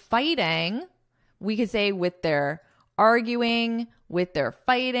for fighting. We could say with their arguing, with their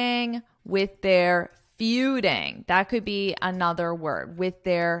fighting, with their feuding. That could be another word, with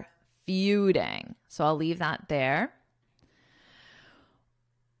their feuding. So I'll leave that there.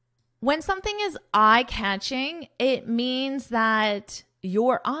 When something is eye-catching, it means that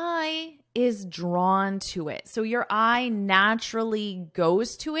your eye is drawn to it. So your eye naturally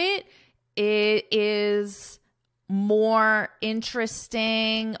goes to it. It is more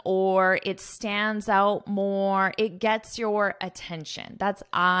interesting, or it stands out more. It gets your attention. That's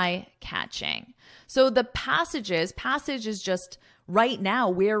eye-catching. So the passage is just right now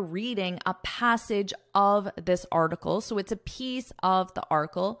we're reading a passage of this article. So it's a piece of the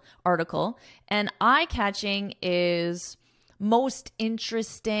article, and eye-catching is most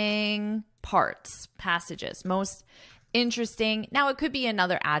interesting parts, passages, most Interesting. Now it could be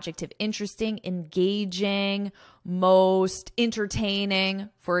another adjective. Interesting, engaging, most entertaining,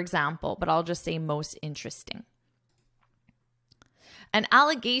 for example, but I'll just say most interesting. An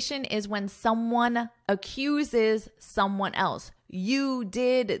allegation is when someone accuses someone else. You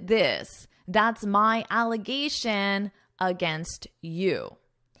did this. That's my allegation against you.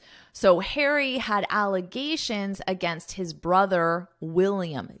 So Harry had allegations against his brother,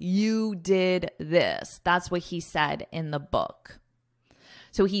 William. You did this. That's what he said in the book.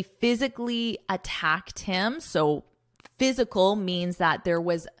 So he physically attacked him. So physical means that there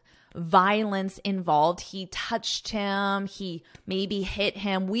was violence involved. He touched him. He maybe hit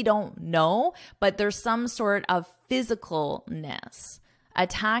him. We don't know, but there's some sort of physicalness.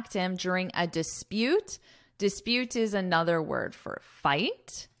 Attacked him during a dispute. Dispute is another word for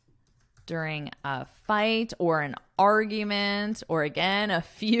fight. During a fight or an argument or again, a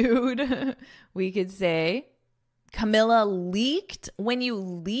feud, we could say. Camilla leaked. When you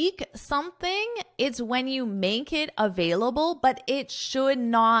leak something, it's when you make it available, but it should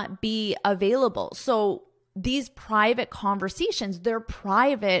not be available. So these private conversations, they're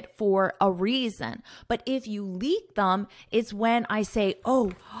private for a reason. But if you leak them, it's when I say,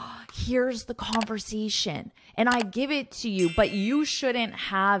 oh, here's the conversation and I give it to you, but you shouldn't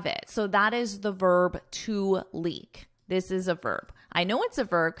have it. So that is the verb to leak. This is a verb. I know it's a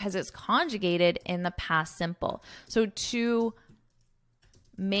verb because it's conjugated in the past simple. So to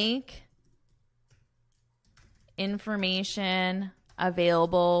make information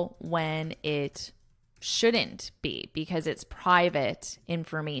available when it shouldn't be, because it's private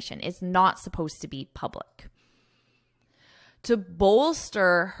information. It's not supposed to be public. To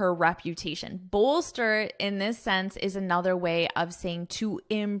bolster her reputation. Bolster in this sense is another way of saying to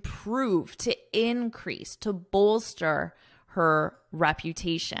improve, to increase, to bolster her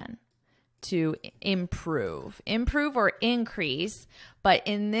reputation. To improve or increase, but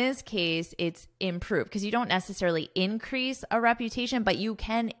in this case it's improve, because you don't necessarily increase a reputation, but you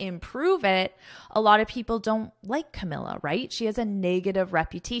can improve it. A lot of people don't like Camilla, right? She has a negative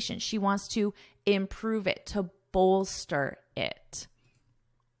reputation. She wants to improve it, to bolster it.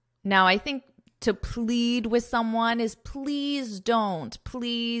 Now, I think to plead with someone is please don't.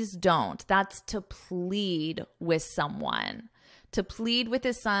 That's to plead with someone. To plead with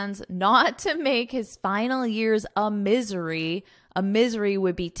his sons not to make his final years a misery. A misery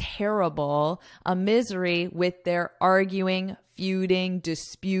would be terrible. A misery with their arguing, feuding,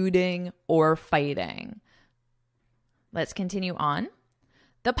 disputing, or fighting. Let's continue on.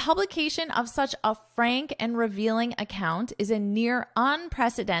 The publication of such a frank and revealing account is a near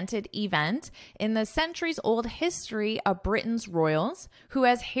unprecedented event in the centuries-old history of Britain's royals, who,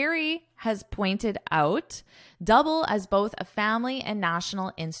 as Harry has pointed out, double as both a family and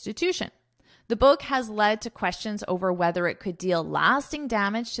national institution. The book has led to questions over whether it could deal lasting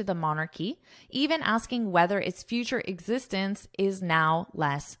damage to the monarchy, even asking whether its future existence is now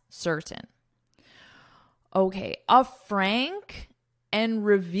less certain. Okay, a frank and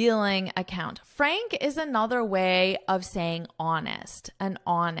revealing account. Frank is another way of saying honest, an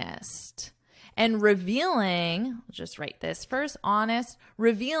honest. And revealing, I'll just write this first, honest.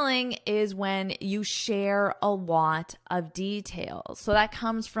 Revealing is when you share a lot of details. So that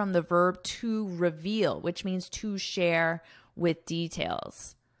comes from the verb to reveal, which means to share with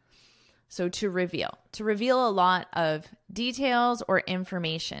details. So to reveal a lot of details or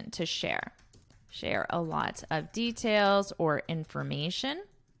information, to share. Share a lot of details or information.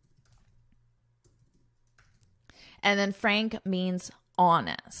 And then frank means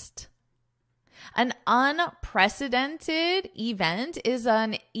honest. An unprecedented event is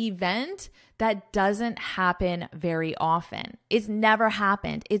an event that doesn't happen very often. It's never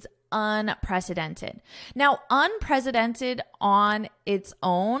happened. It's unprecedented. Now, unprecedented on its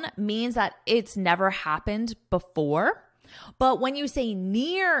own means that it's never happened before. But when you say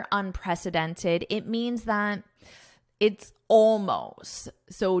near unprecedented, it means that it's almost.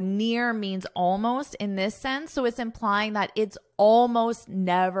 So near means almost in this sense. So it's implying that it's almost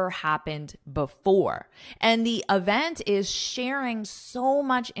never happened before. And the event is sharing so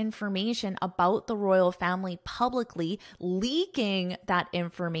much information about the royal family publicly, leaking that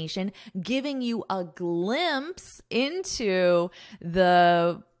information, giving you a glimpse into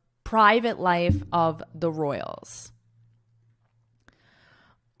the private life of the royals.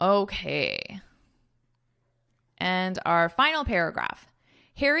 Okay. And our final paragraph.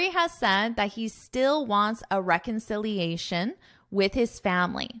 Harry has said that he still wants a reconciliation with his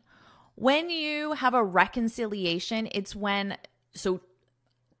family. When you have a reconciliation, it's when, so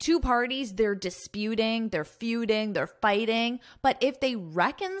two parties, they're disputing, they're feuding, they're fighting. But if they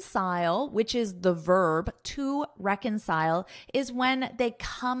reconcile, which is the verb to reconcile, is when they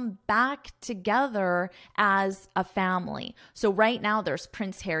come back together as a family. So right now there's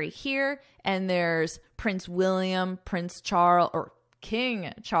Prince Harry here, and there's Prince William, Prince Charles, or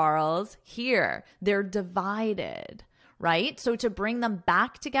King Charles here. They're divided, right? So to bring them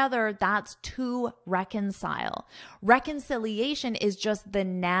back together, that's to reconcile. Reconciliation is just the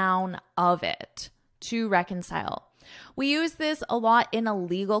noun of it, to reconcile. We use this a lot in a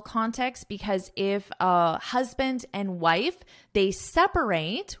legal context because if a husband and wife, they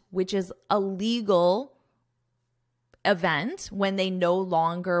separate, which is a legal event when they no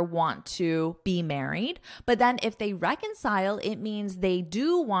longer want to be married. But then if they reconcile, it means they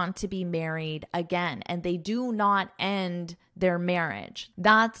do want to be married again and they do not end their marriage.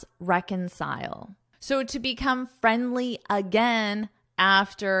 That's reconcile. So to become friendly again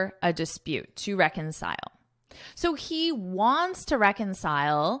after a dispute, to reconcile. So he wants to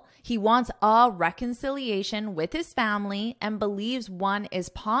reconcile. He wants a reconciliation with his family and believes one is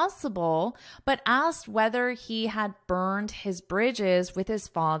possible, but asked whether he had burned his bridges with his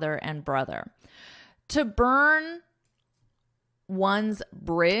father and brother. To burn one's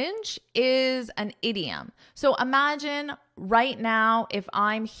bridge is an idiom. So imagine right now, if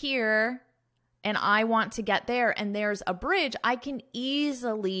I'm here and I want to get there and there's a bridge, I can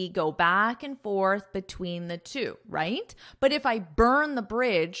easily go back and forth between the two, right? But if I burn the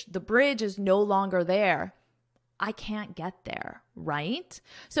bridge is no longer there. I can't get there, right?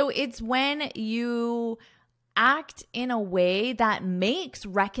 So it's when you act in a way that makes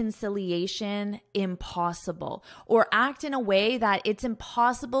reconciliation impossible, or act in a way that it's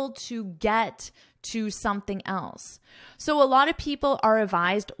impossible to get to something else. So a lot of people are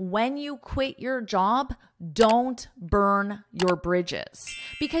advised when you quit your job, don't burn your bridges,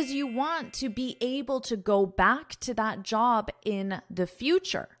 because you want to be able to go back to that job in the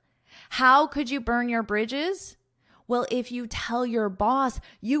future. How could you burn your bridges? Well, if you tell your boss,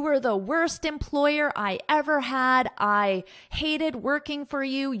 you were the worst employer I ever had, I hated working for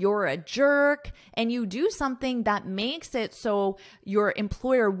you, you're a jerk, and you do something that makes it so your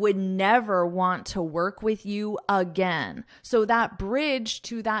employer would never want to work with you again. So that bridge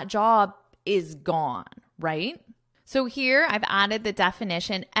to that job is gone, right? So here I've added the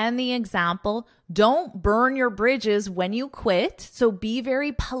definition and the example. Don't burn your bridges when you quit. So be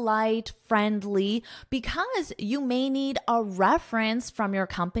very polite, friendly, because you may need a reference from your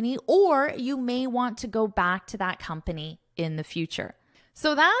company, or you may want to go back to that company in the future.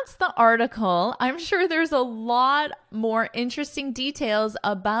 So that's the article. I'm sure there's a lot more interesting details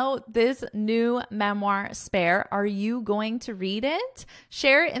about this new memoir, Spare. Are you going to read it?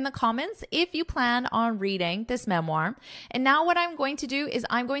 Share it in the comments if you plan on reading this memoir. And now what I'm going to do is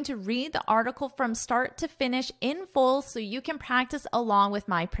I'm going to read the article from start to finish in full so you can practice along with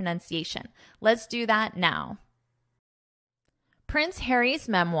my pronunciation. Let's do that now. Prince Harry's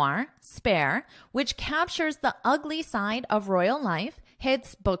memoir, Spare, which captures the ugly side of royal life,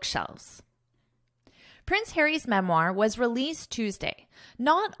 hits bookshelves. Prince Harry's memoir was released Tuesday,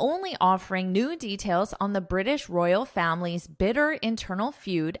 not only offering new details on the British royal family's bitter internal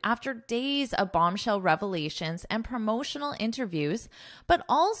feud after days of bombshell revelations and promotional interviews, but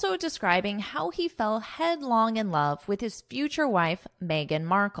also describing how he fell headlong in love with his future wife, Meghan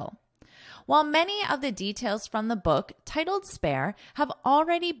Markle. While many of the details from the book, titled Spare, have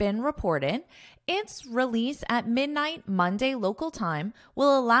already been reported, its release at midnight Monday local time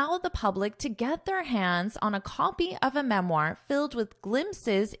will allow the public to get their hands on a copy of a memoir filled with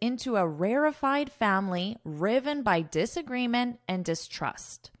glimpses into a rarefied family riven by disagreement and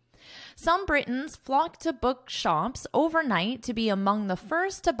distrust. Some Britons flocked to bookshops overnight to be among the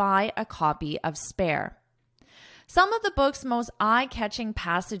first to buy a copy of Spare. Some of the book's most eye-catching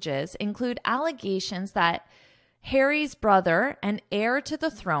passages include allegations that Harry's brother and heir to the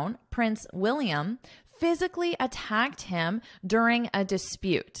throne, Prince William, physically attacked him during a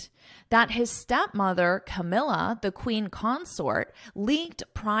dispute, that his stepmother, Camilla, the queen consort, leaked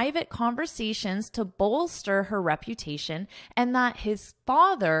private conversations to bolster her reputation, and that his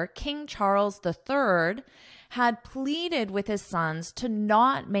father, King Charles III, had pleaded with his sons to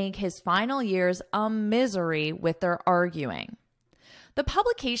not make his final years a misery with their arguing. The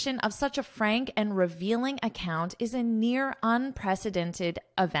publication of such a frank and revealing account is a near unprecedented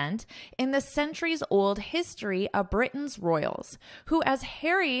event in the centuries-old history of Britain's royals, who, as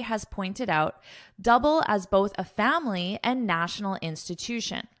Harry has pointed out, double as both a family and national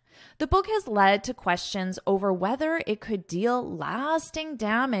institution. The book has led to questions over whether it could deal lasting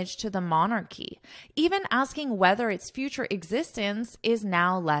damage to the monarchy, even asking whether its future existence is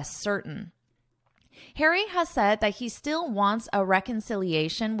now less certain. Harry has said that he still wants a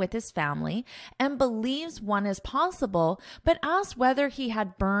reconciliation with his family and believes one is possible, but asked whether he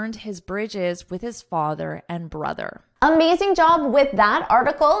had burned his bridges with his father and brother. Amazing job with that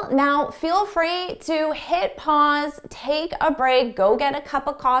article. Now feel free to hit pause, take a break, go get a cup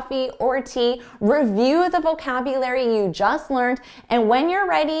of coffee or tea, review the vocabulary you just learned, and when you're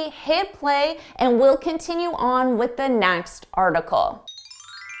ready, hit play and we'll continue on with the next article.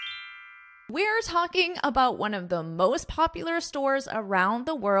 We're talking about one of the most popular stores around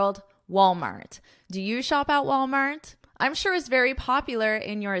the world, Walmart. Do you shop at Walmart? I'm sure it's very popular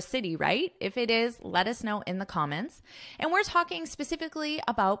in your city, right? If it is, let us know in the comments. And we're talking specifically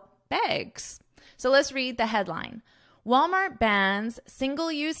about bags. So let's read the headline. Walmart bans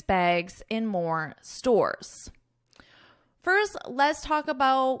single-use bags in more stores. First, let's talk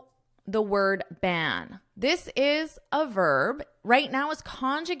about the word ban. This is a verb. Right now it's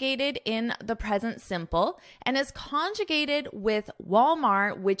conjugated in the present simple and is conjugated with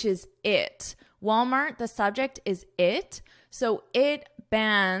Walmart, which is it. Walmart, the subject is it. So it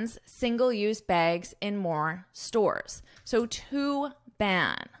bans single-use bags in more stores. So to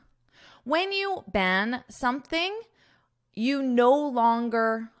ban. When you ban something, you no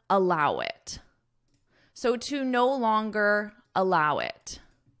longer allow it. So to no longer allow it.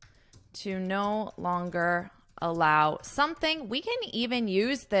 To no longer allow something. We can even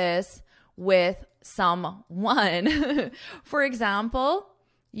use this with someone. For example,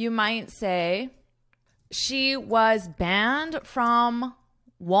 you might say, she was banned from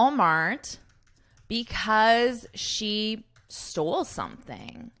Walmart because she stole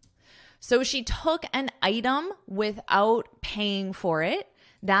something. So she took an item without paying for it.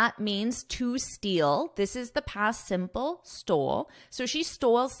 That means to steal. This is the past simple, stole. So she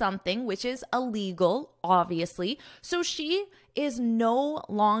stole something, which is illegal, obviously. So she is no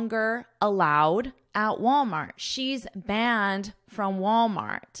longer allowed at Walmart. She's banned from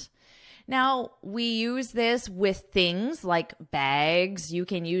Walmart. Now, we use this with things like bags. You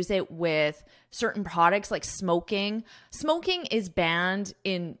can use it with certain products like smoking. Smoking is banned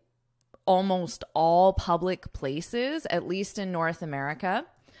in almost all public places, at least in North America.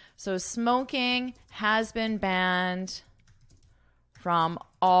 So smoking has been banned from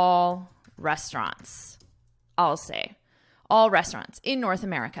all restaurants. I'll say all restaurants in North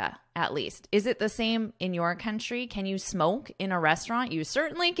America, at least. Is it the same in your country? Can you smoke in a restaurant? You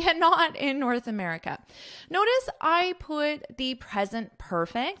certainly cannot in North America. Notice I put the present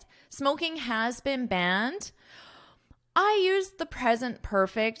perfect. Smoking has been banned. I use the present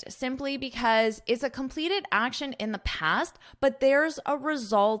perfect simply because it's a completed action in the past, but there's a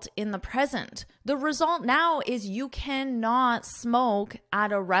result in the present. The result now is you cannot smoke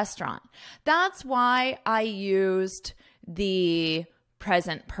at a restaurant. That's why I used the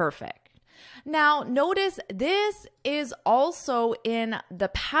present perfect. Now, notice this is also in the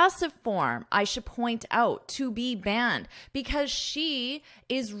passive form, I should point out, to be banned, because she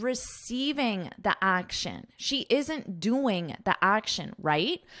is receiving the action. She isn't doing the action,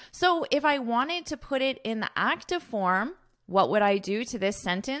 right? So if I wanted to put it in the active form, what would I do to this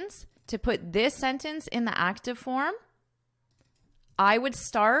sentence? To put this sentence in the active form, I would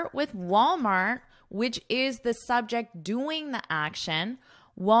start with Walmart, which is the subject doing the action.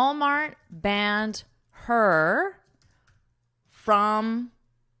 Walmart banned her from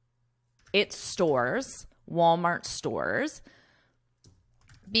its stores, Walmart stores,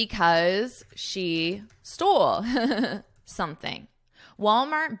 because she stole something.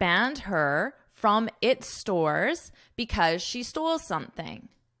 Walmart banned her from its stores because she stole something.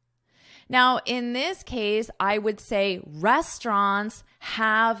 Now, in this case, I would say restaurants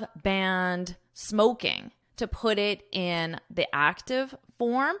have banned smoking, to put it in the active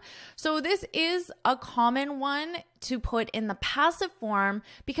form. So this is a common one to put in the passive form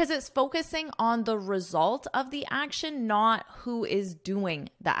because it's focusing on the result of the action, not who is doing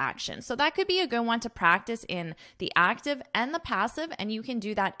the action. So that could be a good one to practice in the active and the passive, and you can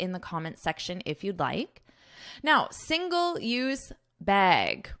do that in the comment section if you'd like. Now, single-use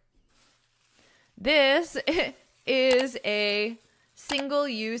bag. This is a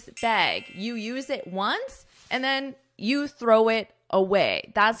single-use bag. You use it once and then you throw it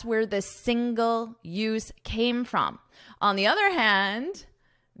away. That's where the single use came from. On the other hand,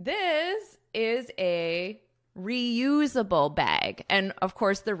 this is a reusable bag. And of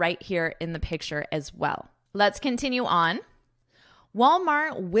course, they're right here in the picture as well. Let's continue on.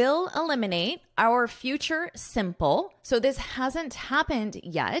 Walmart will eliminate our future simple. So this hasn't happened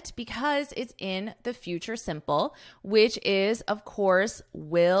yet because it's in the future simple, which is, of course,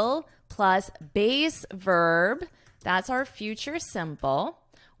 will plus base verb. That's our future simple.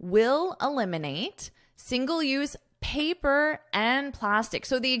 Will eliminate single-use paper and plastic.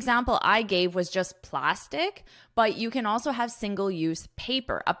 So the example I gave was just plastic, but you can also have single-use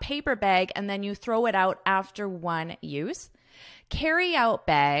paper, a paper bag, and then you throw it out after one use. Carry-out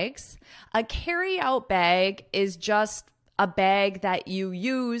bags. A carry-out bag is just a bag that you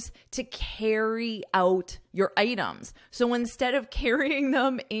use to carry out your items. So instead of carrying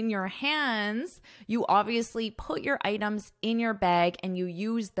them in your hands, you obviously put your items in your bag and you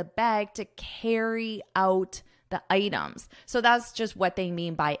use the bag to carry out the items. So that's just what they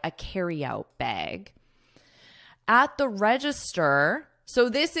mean by a carry-out bag. At the register, so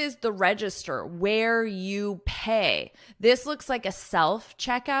this is the register where you pay. This looks like a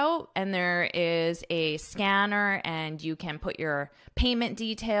self-checkout, and there is a scanner and you can put your payment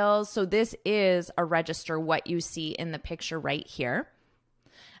details. So this is a register, what you see in the picture right here.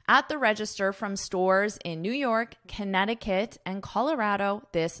 At the register from stores in New York, Connecticut, and Colorado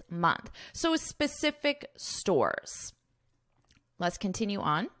this month. So specific stores. Let's continue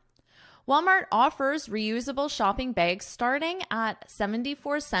on. Walmart offers reusable shopping bags starting at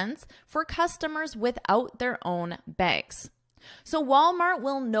 74 cents for customers without their own bags. So Walmart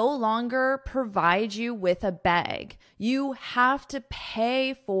will no longer provide you with a bag. You have to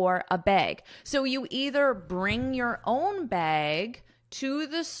pay for a bag. So you either bring your own bag to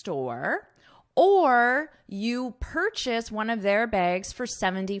the store or you purchase one of their bags for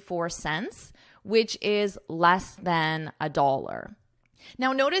 74 cents, which is less than $1.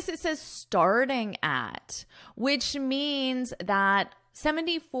 Now, notice it says starting at, which means that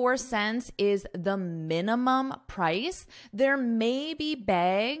 74 cents is the minimum price. There may be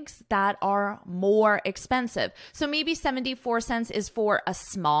bags that are more expensive. So maybe 74 cents is for a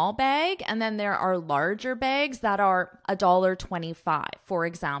small bag, and then there are larger bags that are $1.25, for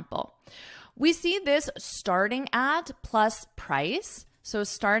example. We see this starting at plus price. So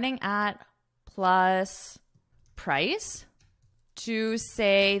starting at plus price to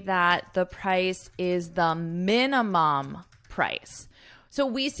say that the price is the minimum price. So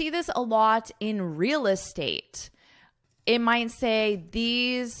we see this a lot in real estate. It might say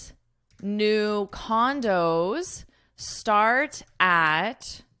these new condos start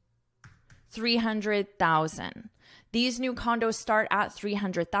at $300,000. These new condos start at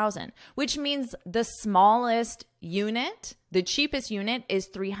 $300,000, which means the smallest unit, the cheapest unit is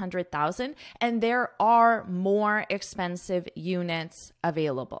 $300,000, and there are more expensive units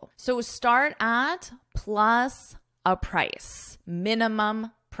available. So start at plus a price,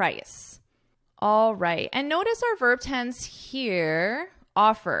 minimum price. All right, and notice our verb tense here,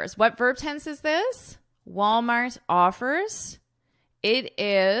 offers. What verb tense is this? Walmart offers. It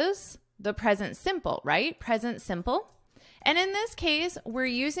is the present simple, right? Present simple. And in this case, we're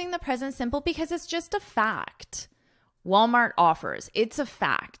using the present simple because it's just a fact. Walmart offers. It's a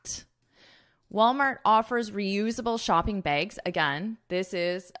fact. Walmart offers reusable shopping bags. Again, this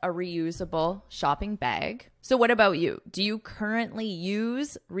is a reusable shopping bag. So what about you? Do you currently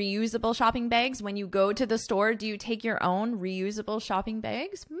use reusable shopping bags? When you go to the store, do you take your own reusable shopping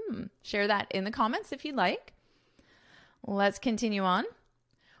bags? Share that in the comments if you'd like. Let's continue on.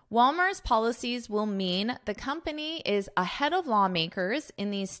 Walmart's policies will mean the company is ahead of lawmakers in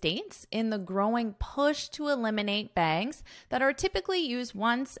these states in the growing push to eliminate bags that are typically used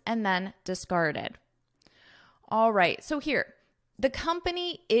once and then discarded. All right, so here, the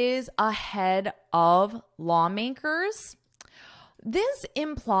company is ahead of lawmakers. This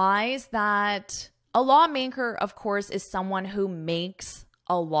implies that a lawmaker, of course, is someone who makes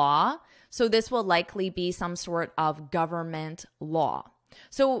a law. So this will likely be some sort of government law.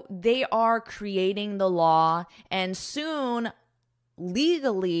 So they are creating the law, and soon,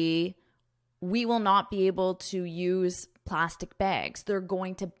 legally, we will not be able to use plastic bags. They're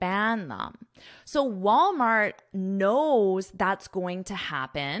going to ban them. So Walmart knows that's going to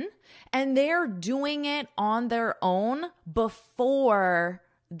happen, and they're doing it on their own before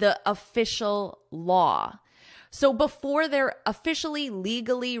the official law. So before they're officially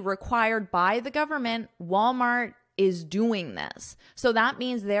legally required by the government, Walmart is doing this. So that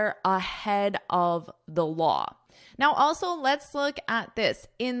means they're ahead of the law. Now, also, let's look at this.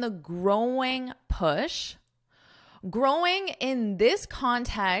 In the growing push, growing in this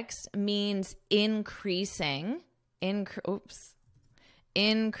context means increasing.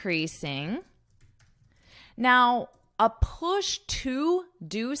 Increasing. Now, a push to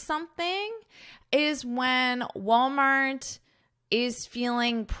do something is when Walmart is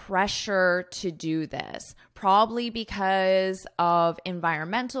feeling pressure to do this, probably because of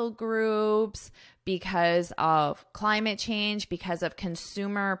environmental groups, because of climate change, because of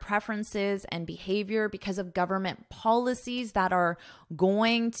consumer preferences and behavior, because of government policies that are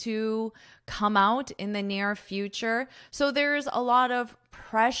going to come out in the near future. So there's a lot of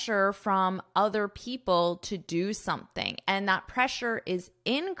pressure from other people to do something, and that pressure is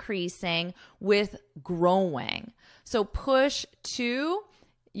increasing with growing. So push to,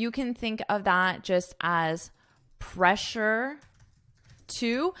 you can think of that just as pressure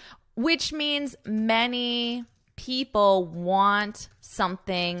to, which means many people want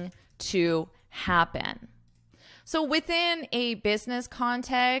something to happen. So within a business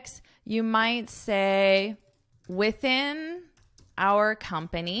context, you might say, within our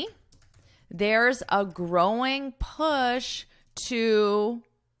company, there's a growing push to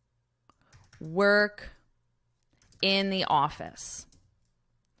work in the office.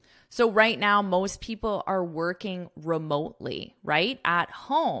 So right now, most people are working remotely, right? At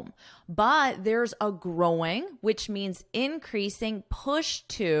home. But there's a growing, which means increasing push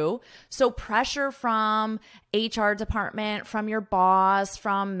to. So pressure from HR department, from your boss,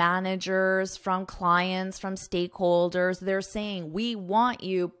 from managers, from clients, from stakeholders. They're saying, we want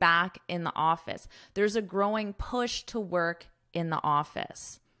you back in the office. There's a growing push to work in the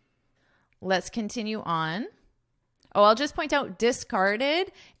office. Let's continue on. Oh, I'll just point out discarded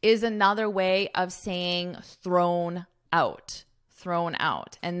is another way of saying thrown out,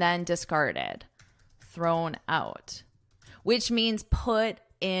 and then discarded, thrown out, which means put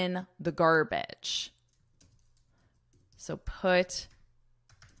in the garbage. So put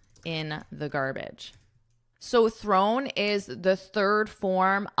in the garbage. So thrown is the third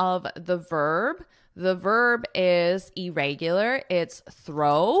form of the verb. The verb is irregular. It's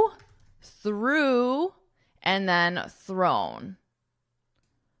throw, threw, and then thrown.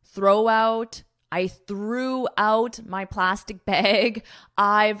 Throw out. I threw out my plastic bag.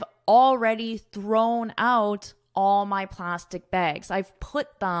 I've already thrown out all my plastic bags. I've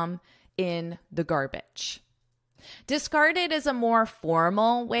put them in the garbage. Discarded is a more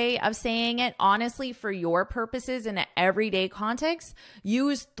formal way of saying it. Honestly, for your purposes in an everyday context,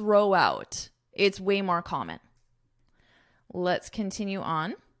 use throw out. It's way more common. Let's continue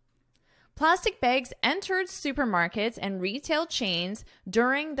on. Plastic bags entered supermarkets and retail chains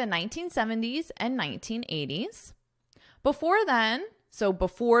during the 1970s and 1980s. Before then,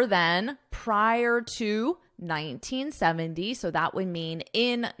 prior to 1970, so that would mean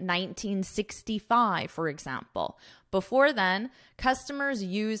in 1965, for example. Before then, customers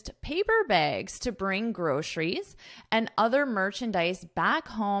used paper bags to bring groceries and other merchandise back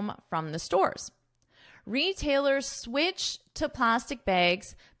home from the stores. Retailers switched to plastic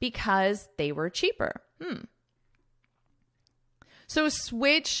bags because they were cheaper. So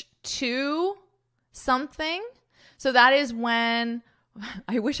switch to something. So that is when,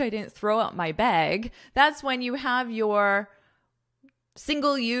 I wish I didn't throw out my bag. That's when you have your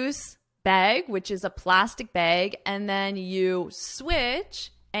single-use bag, which is a plastic bag, and then you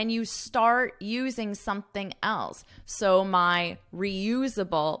switch and you start using something else. So my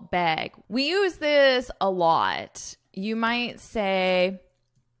reusable bag. We use this a lot. You might say,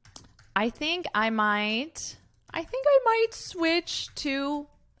 I think I might switch to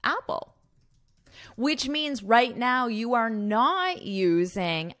Apple. Which means right now you are not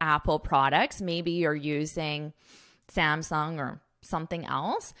using Apple products. Maybe you're using Samsung or something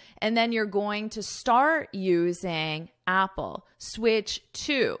else, and then you're going to start using Apple. Switch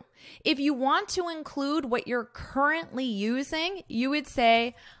to. If you want to include what you're currently using, you would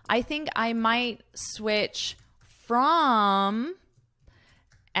say, I think I might switch from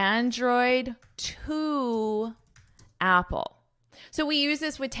Android to Apple. So we use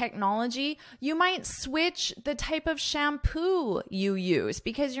this with technology. You might switch the type of shampoo you use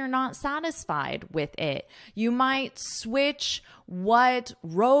because you're not satisfied with it. You might switch what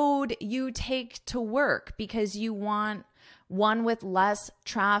road you take to work because you want one with less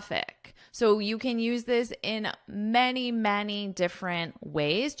traffic. So you can use this in many, many different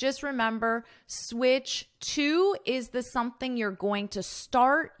ways. Just remember, switch to is the something you're going to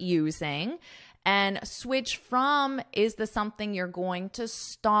start using, and switch from is the something you're going to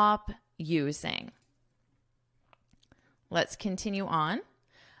stop using. Let's continue on.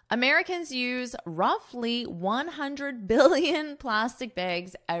 Americans use roughly 100 billion plastic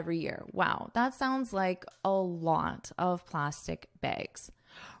bags every year. Wow, that sounds like a lot of plastic bags.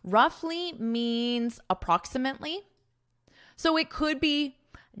 Roughly means approximately. So it could be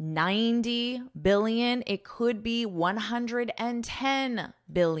 90 billion. It could be 110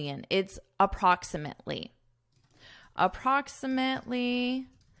 billion. It's approximately. approximately.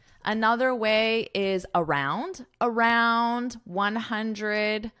 Another way is around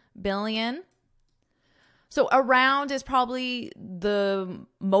 100 billion. So around is probably the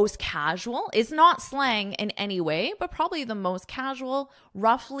most casual. It's not slang in any way, but probably the most casual.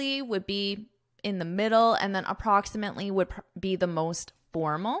 Roughly would be in the middle, and then approximately would be the most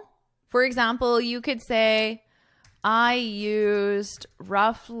formal. For example, you could say, I used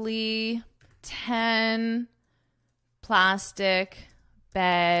roughly 10 plastic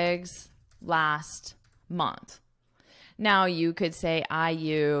bags last month. Now you could say, I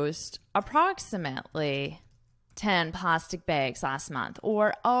used approximately 10 plastic bags last month,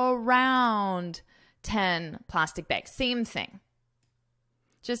 or around 10 plastic bags. Same thing.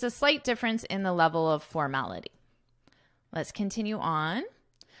 Just a slight difference in the level of formality. Let's continue on.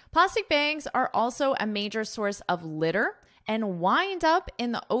 Plastic bags are also a major source of litter and wind up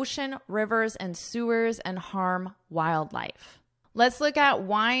in the ocean, rivers, and sewers and harm wildlife. Let's look at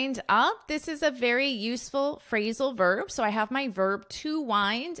wind up. This is a very useful phrasal verb. So I have my verb to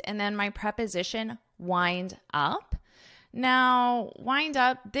wind and then my preposition wind up. Now, wind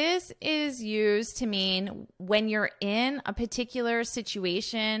up, this is used to mean when you're in a particular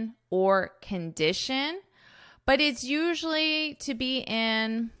situation or condition, but it's usually to be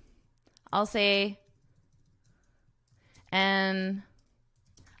in, I'll say, an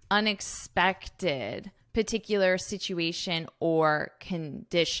unexpected particular situation or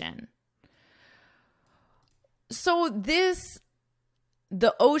condition. So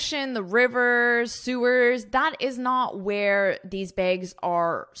the ocean, the rivers, sewers, that is not where these bags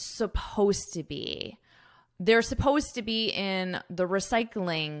are supposed to be. They're supposed to be in the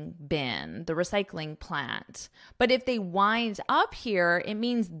recycling bin, the recycling plant. But if they wind up here, it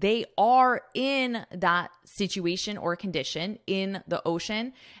means they are in that situation or condition in the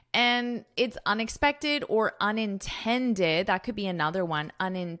ocean, and it's unexpected or unintended. That could be another one,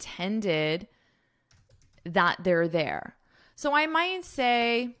 unintended, that they're there. So I might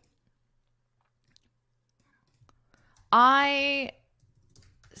say, I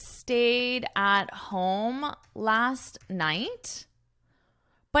stayed at home last night.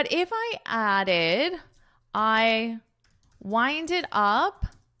 But if I added, I winded up,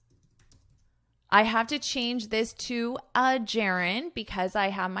 I have to change this to a gerund because I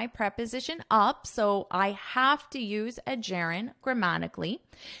have my preposition up. So I have to use a gerund grammatically.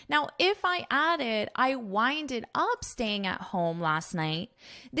 Now, if I added, I winded up staying at home last night,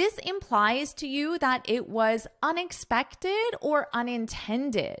 this implies to you that it was unexpected or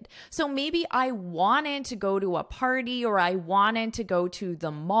unintended. So maybe I wanted to go to a party or I wanted to go to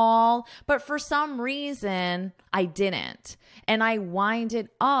the mall, but for some reason I didn't. And I winded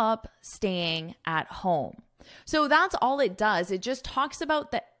up staying at home. So that's all it does. It just talks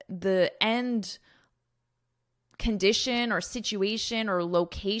about the end condition or situation or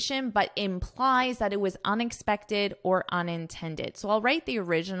location, but implies that it was unexpected or unintended. So I'll write the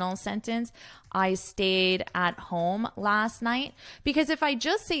original sentence, I stayed at home last night, because if I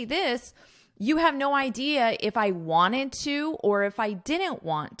just say this, you have no idea if I wanted to or if I didn't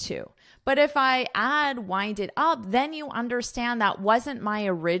want to. But if I add wind it up, then you understand that wasn't my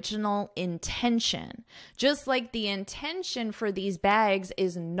original intention. Just like the intention for these bags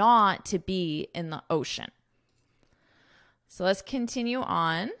is not to be in the ocean. So let's continue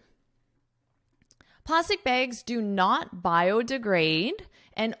on. Plastic bags do not biodegrade,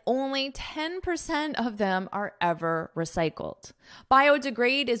 and only 10% of them are ever recycled.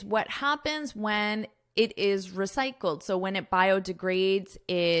 Biodegrade is what happens when it is recycled. So when it biodegrades,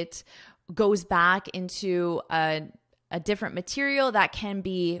 it goes back into a different material that can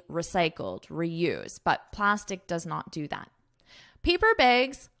be recycled, reused, but plastic does not do that. Paper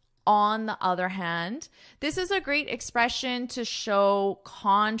bags, on the other hand, this is a great expression to show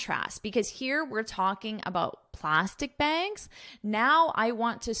contrast, because here we're talking about plastic bags. Now I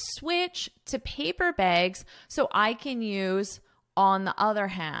want to switch to paper bags so I can use on the other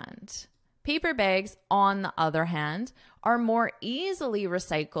hand. Paper bags, on the other hand, are more easily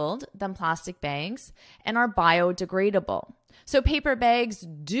recycled than plastic bags and are biodegradable. So paper bags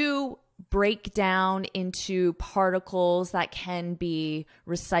do break down into particles that can be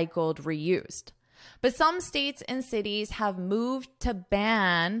recycled, reused. But some states and cities have moved to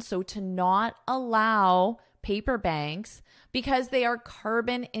ban, so to not allow paper bags, because they are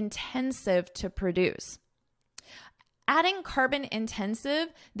carbon intensive to produce. Adding carbon intensive,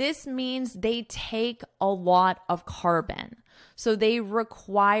 this means they take a lot of carbon. So they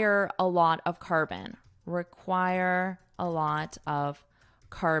require a lot of carbon. Require a lot of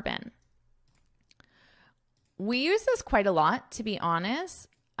carbon. We use this quite a lot, to be honest.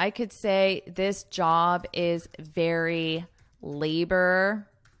 I could say this job is very labor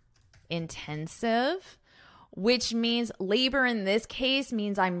intensive, which means labor in this case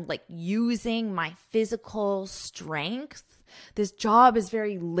means I'm like using my physical strength. This job is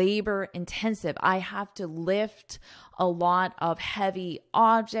very labor intensive. I have to lift a lot of heavy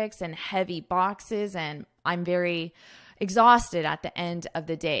objects and heavy boxes, and I'm very exhausted at the end of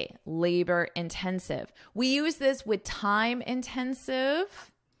the day. Labor intensive. We use this with time intensive.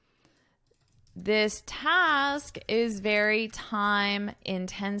 This task is very time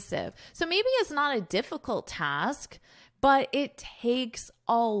intensive. So maybe it's not a difficult task, but it takes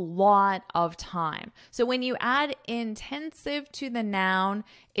a lot of time. So when you add intensive to the noun,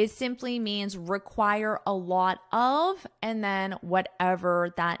 it simply means require a lot of, and then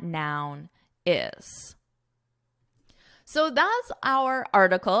whatever that noun is. So that's our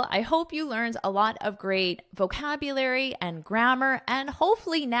article. I hope you learned a lot of great vocabulary and grammar, and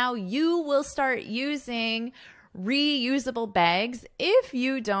hopefully now you will start using reusable bags if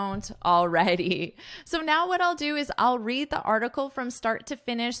you don't already. So now what I'll do is I'll read the article from start to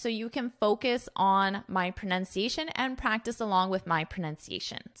finish so you can focus on my pronunciation and practice along with my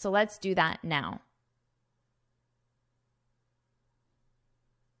pronunciation. So let's do that now.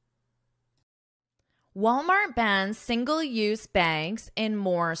 Walmart bans single-use bags in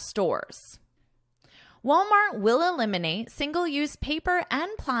more stores. Walmart will eliminate single-use paper and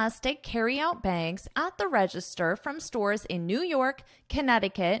plastic carry-out bags at the register from stores in New York,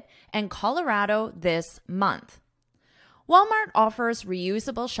 Connecticut, and Colorado this month. Walmart offers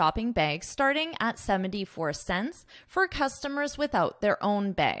reusable shopping bags starting at 74 cents for customers without their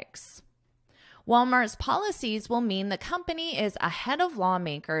own bags. Walmart's policies will mean the company is ahead of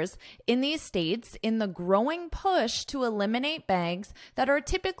lawmakers in these states in the growing push to eliminate bags that are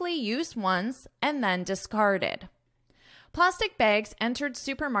typically used once and then discarded. Plastic bags entered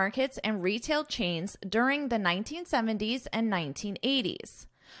supermarkets and retail chains during the 1970s and 1980s.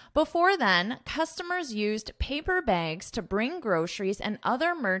 Before then, customers used paper bags to bring groceries and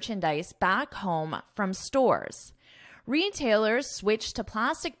other merchandise back home from stores. Retailers switched to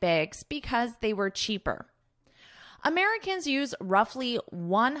plastic bags because they were cheaper. Americans use roughly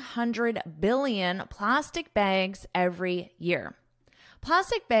 100 billion plastic bags every year.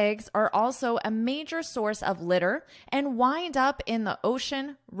 Plastic bags are also a major source of litter and wind up in the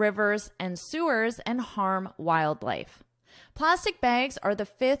ocean, rivers, and sewers and harm wildlife. Plastic bags are the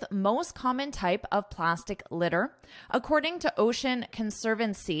 5th most common type of plastic litter, according to Ocean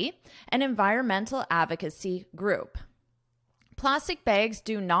Conservancy, an environmental advocacy group. Plastic bags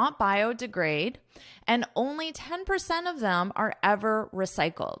do not biodegrade, and only 10% of them are ever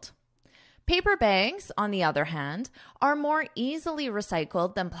recycled. Paper bags, on the other hand, are more easily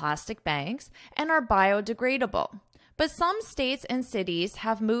recycled than plastic bags and are biodegradable. But some states and cities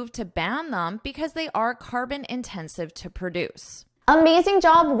have moved to ban them because they are carbon intensive to produce. Amazing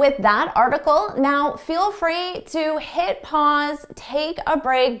job with that article. Now feel free to hit pause, take a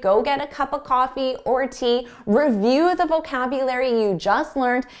break, go get a cup of coffee or tea, review the vocabulary you just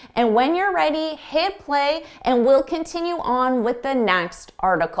learned, and when you're ready, hit play and we'll continue on with the next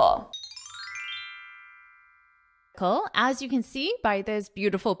article. As you can see by this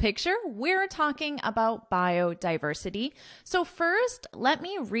beautiful picture, we're talking about biodiversity. So first, let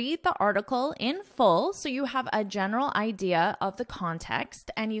me read the article in full so you have a general idea of the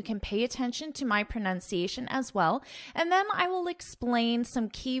context and you can pay attention to my pronunciation as well. And then I will explain some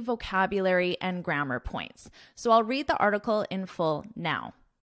key vocabulary and grammar points. So I'll read the article in full now.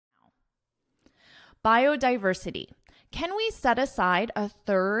 Biodiversity. Can we set aside a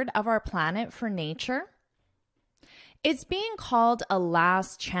third of our planet for nature? It's being called a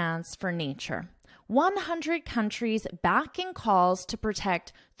last chance for nature. 100 countries backing calls to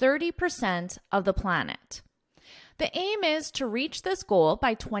protect 30% of the planet. The aim is to reach this goal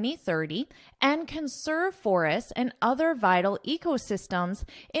by 2030 and conserve forests and other vital ecosystems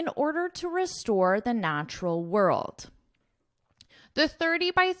in order to restore the natural world. The 30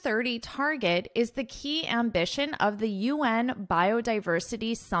 by 30 target is the key ambition of the UN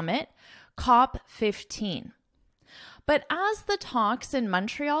Biodiversity Summit, COP15. But as the talks in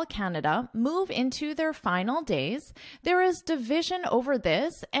Montreal, Canada move into their final days, there is division over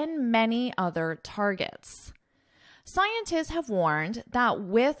this and many other targets. Scientists have warned that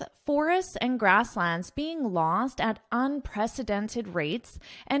with forests and grasslands being lost at unprecedented rates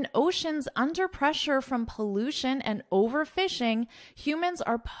and oceans under pressure from pollution and overfishing, humans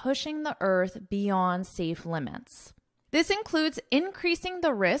are pushing the earth beyond safe limits. This includes increasing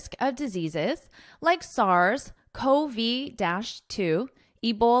the risk of diseases like SARS, CoV-2,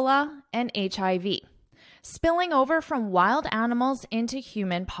 Ebola, and HIV. spilling over from wild animals into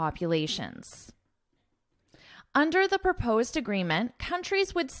human populations. Under the proposed agreement,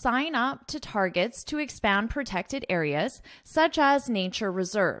 countries would sign up to targets to expand protected areas, such as nature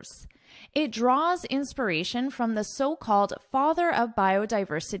reserves. It draws inspiration from the so-called father of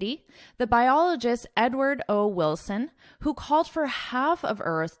biodiversity, the biologist Edward O. Wilson, who called for half of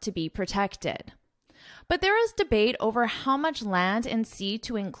Earth to be protected. But there is debate over how much land and sea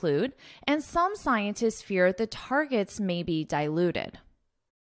to include, and some scientists fear the targets may be diluted.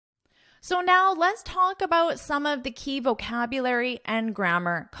 So now let's talk about some of the key vocabulary and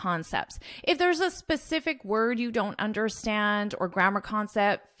grammar concepts. If there's a specific word you don't understand or grammar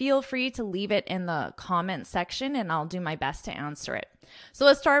concept, feel free to leave it in the comment section and I'll do my best to answer it. So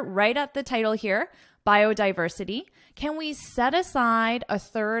let's start right at the title here, biodiversity. Can we set aside a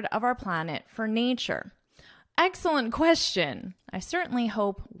third of our planet for nature? Excellent question. I certainly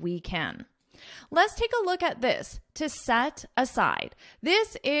hope we can. Let's take a look at this, to set aside.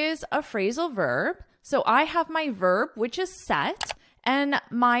 This is a phrasal verb. So I have my verb, which is set, and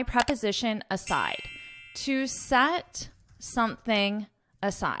my preposition aside. To set something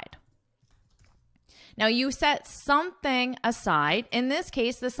aside. Now you set something aside. In this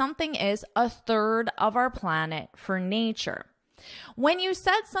case, the something is a third of our planet for nature. When you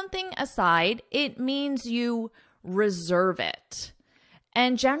set something aside, it means you reserve it.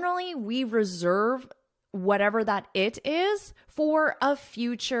 And generally, we reserve whatever that it is for a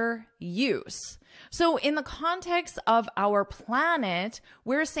future use. So in the context of our planet,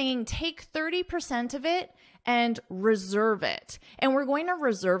 we're saying take 30% of it and reserve it. And we're going to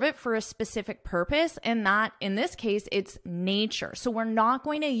reserve it for a specific purpose, and that, in this case, it's nature. So we're not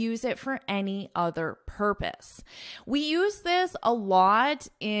going to use it for any other purpose. We use this a lot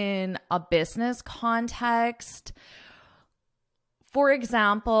in a business context. For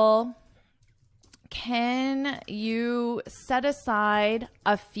example, can you set aside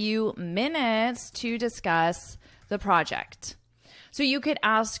a few minutes to discuss the project? So you could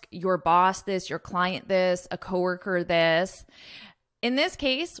ask your boss this, your client this, a coworker this. In this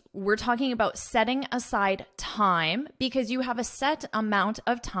case, we're talking about setting aside time because you have a set amount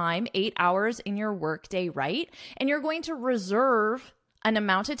of time, 8 hours in your workday, right? And you're going to reserve an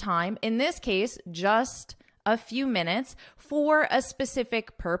amount of time, in this case, just a few minutes for a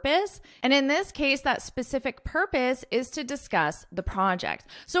specific purpose. And in this case, that specific purpose is to discuss the project.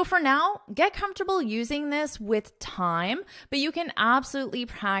 So for now, get comfortable using this with time, but you can absolutely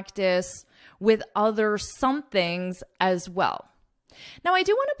practice with other somethings as well. Now, I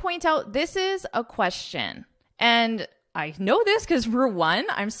do want to point out this is a question, and I know this because for one,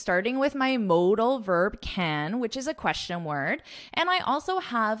 I'm starting with my modal verb can, which is a question word, and I also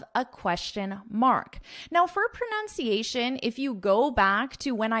have a question mark. Now for pronunciation, if you go back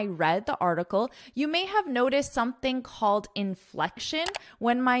to when I read the article, you may have noticed something called inflection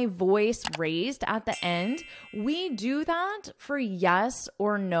when my voice raised at the end. We do that for yes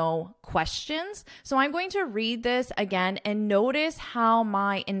or no questions. So I'm going to read this again and notice how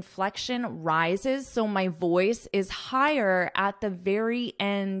my inflection rises so my voice is higher at the very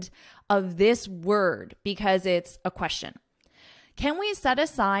end of this word because it's a question. Can we set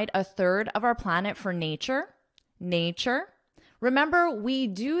aside a third of our planet for nature? Nature. Remember, we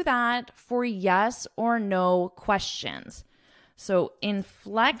do that for yes or no questions. So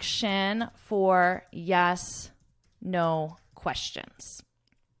inflection for yes, no questions.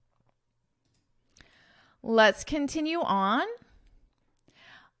 Let's continue on.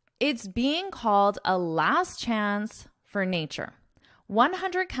 It's being called a last chance for nature.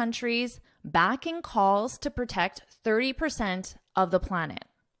 100 countries backing calls to protect 30% of the planet.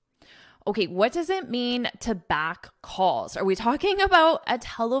 Okay, what does it mean to back calls? Are we talking about a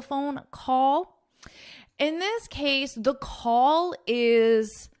telephone call? In this case, the call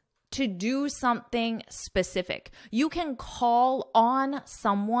is to do something specific. You can call on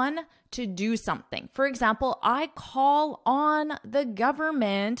someone to do something. For example, I call on the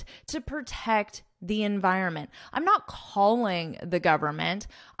government to protect the environment. I'm not calling the government.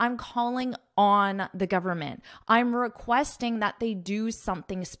 I'm calling on the government. I'm requesting that they do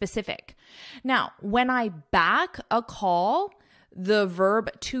something specific. Now, when I back a call, the verb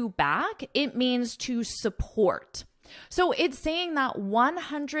to back, it means to support. So it's saying that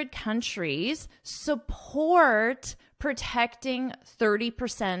 100 countries support protecting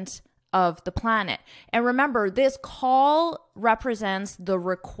 30% of the planet. And remember, this call represents the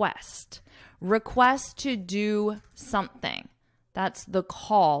request to do something. That's the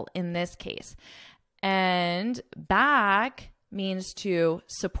call in this case. And back means to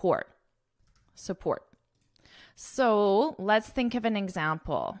support. So let's think of an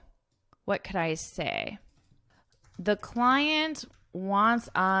example. What could I say? the client wants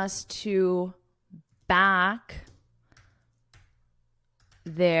us to back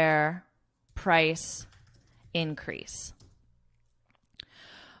their price increase.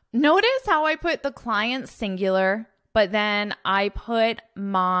 Notice how I put the client singular, but then I put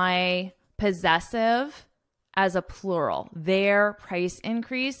my possessive as a plural, their price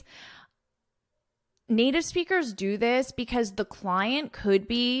increase. Native speakers do this because the client could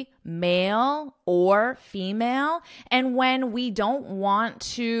be male or female. And when we don't want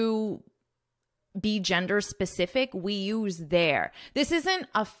to be gender specific, we use their. This isn't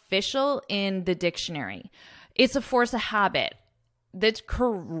official in the dictionary. It's a force of habit. The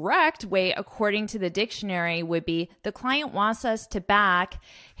correct way, according to the dictionary, would be the client wants us to back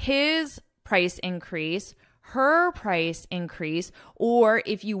his price increase, her price increase, or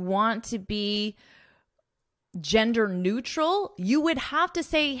if you want to be gender neutral, you would have to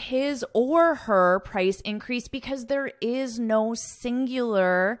say his or her price increase because there is no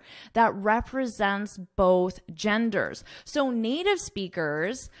singular that represents both genders. So native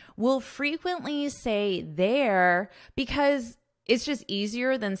speakers will frequently say their because it's just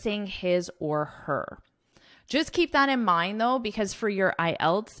easier than saying his or her. Just keep that in mind though, because for your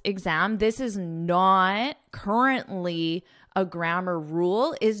IELTS exam, this is not currently a grammar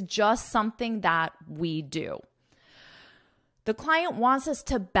rule, is just something that we do. The client wants us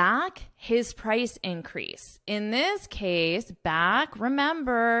to back his price increase. In this case, back,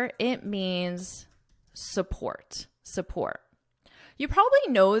 remember, it means support. You probably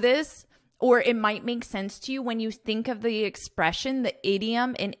know this, or it might make sense to you when you think of the expression, the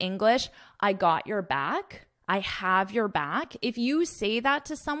idiom in English, I got your back, I have your back. If you say that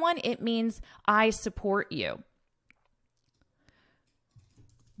to someone, it means I support you.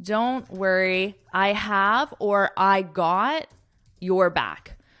 Don't worry, I have or I got your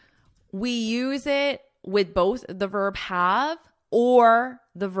back. We use it with both the verb have or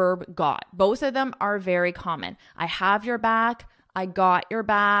the verb got. Both of them are very common. I have your back, I got your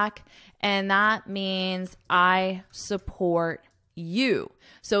back, and that means I support you.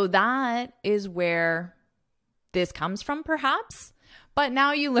 So that is where this comes from, perhaps, but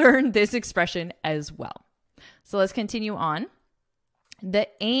now you learn this expression as well. So let's continue on. The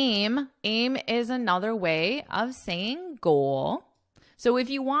aim is another way of saying goal. So if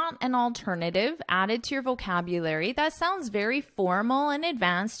you want an alternative added to your vocabulary that sounds very formal and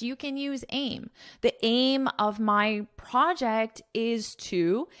advanced, you can use aim. The aim of my project is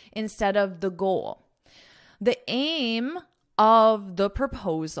to instead of the goal. The aim of the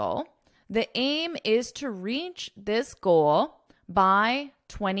proposal, the aim is to reach this goal by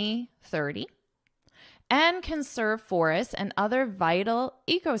 2030 and conserve forests and other vital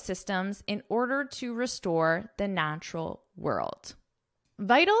ecosystems in order to restore the natural world.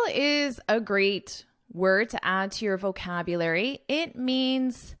 Vital is a great word to add to your vocabulary. It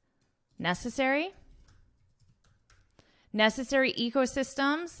means necessary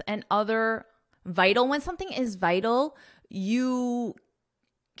ecosystems and other vital. When something is vital, you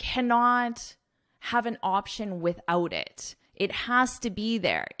cannot have an option without it. It has to be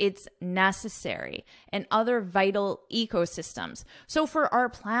there. It's necessary. And other vital ecosystems. So for our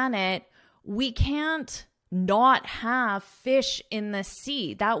planet, we can't not have fish in the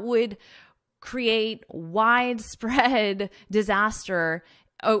sea. That would create widespread disaster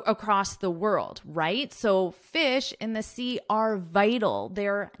across the world, right? So fish in the sea are vital.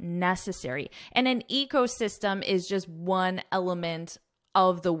 They're necessary. And an ecosystem is just one element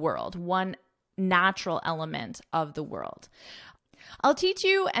of the world, one natural element of the world. I'll teach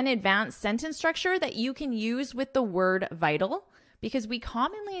you an advanced sentence structure that you can use with the word vital, because we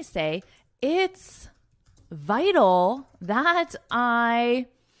commonly say it's vital that I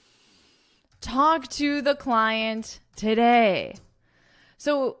talk to the client today.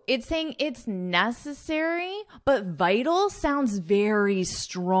 So it's saying it's necessary, but vital sounds very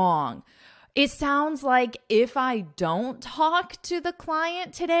strong. It sounds like if I don't talk to the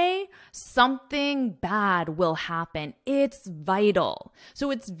client today, something bad will happen. It's vital.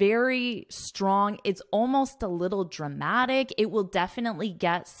 So it's very strong. It's almost a little dramatic. It will definitely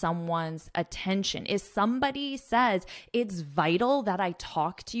get someone's attention. If somebody says it's vital that I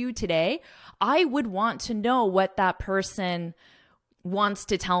talk to you today, I would want to know what that person wants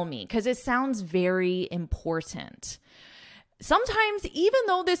to tell me because it sounds very important. Sometimes, even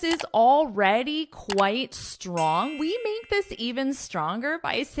though this is already quite strong, we make this even stronger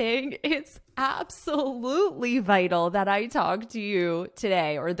by saying it's absolutely vital that I talk to you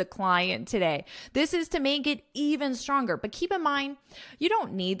today or the client today. This is to make it even stronger. But keep in mind, you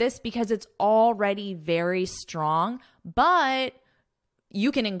don't need this because it's already very strong, but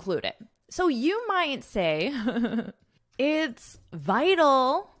you can include it. So you might say, it's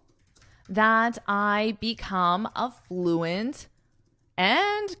vital that I become a fluent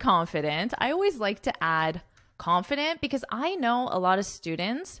and confident. I always like to add confident because I know a lot of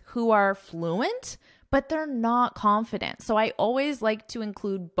students who are fluent, but they're not confident. So I always like to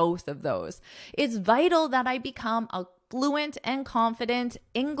include both of those. It's vital that I become a fluent and confident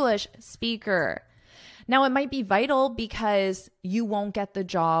English speaker. Now, it might be vital because you won't get the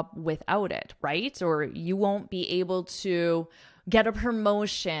job without it, right? Or you won't be able to get a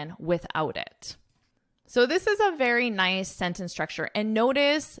promotion without it. So this is a very nice sentence structure. And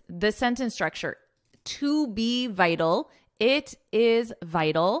notice the sentence structure. To be vital, it is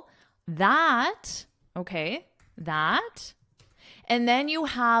vital that, okay, that. And then you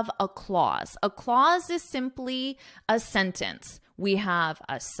have a clause. A clause is simply a sentence. We have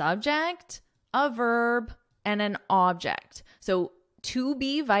a subject, a verb, and an object. So to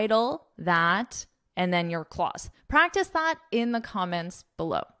be vital, that, and then your clause. Practice that in the comments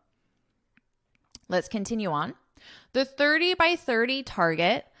below. Let's continue on. The 30 by 30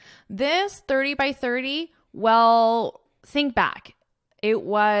 target. This 30 by 30, well, think back. It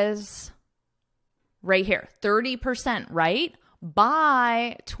was right here, 30%, right?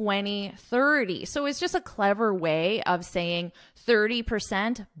 By 2030. So it's just a clever way of saying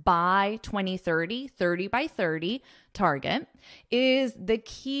 30% by 2030, 30 by 30 target is the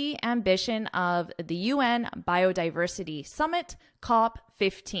key ambition of the UN Biodiversity Summit,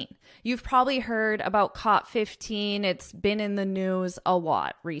 COP15. You've probably heard about COP15. It's been in the news a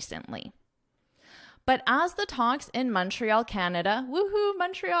lot recently. But as the talks in Montreal, Canada, woohoo,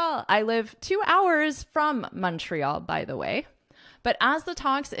 Montreal. I live 2 hours from Montreal, by the way. But as the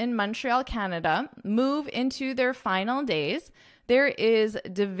talks in Montreal, Canada move into their final days, there is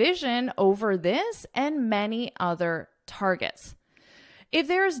division over this and many other targets. If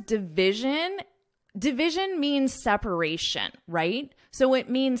there's division means separation, right? So it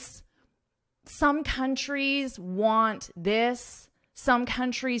means some countries want this, some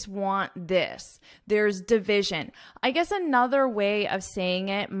countries want this. There's division. I guess another way of saying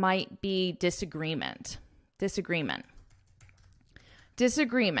it might be disagreement. Disagreement.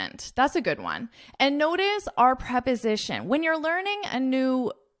 That's a good one. And notice our preposition. When you're learning a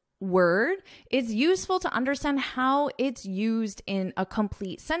new word, it's useful to understand how it's used in a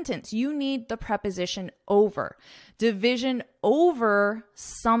complete sentence. You need the preposition over. Division over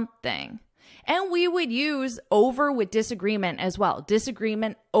something. And we would use over with disagreement as well.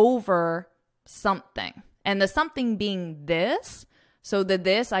 Disagreement over something. And the something being this. So the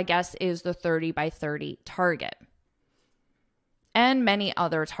this, I guess, is the 30 by 30 target. And many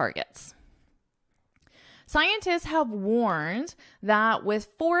other targets. Scientists have warned that with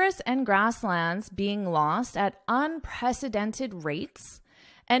forests and grasslands being lost at unprecedented rates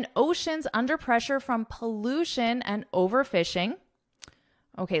and oceans under pressure from pollution and overfishing.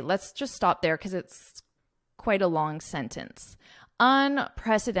 Okay, let's just stop there because it's quite a long sentence.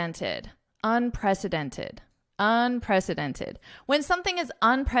 Unprecedented, unprecedented, unprecedented. When something is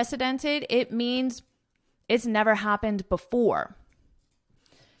unprecedented, it means it's never happened before.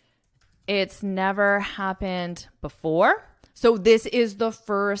 It's never happened before. So this is the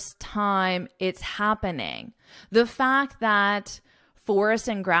first time it's happening. The fact that forests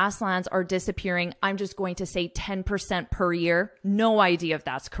and grasslands are disappearing, I'm just going to say 10% per year. No idea if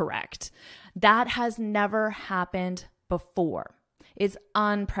that's correct. That has never happened before. It's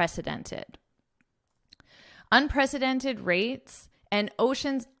unprecedented. Unprecedented rates and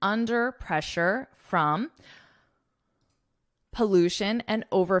oceans under pressure from pollution and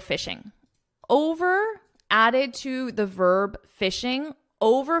overfishing. Over added to the verb fishing.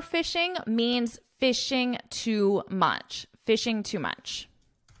 Overfishing means fishing too much. Fishing too much.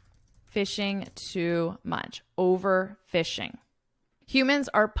 Fishing too much. Overfishing. Humans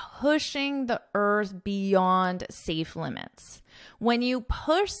are pushing the earth beyond safe limits. When you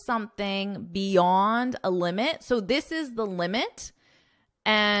push something beyond a limit, so this is the limit,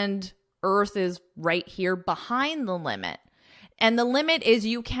 and Earth is right here behind the limit. And the limit is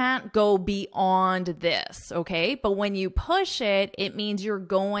you can't go beyond this, okay? But when you push it, it means you're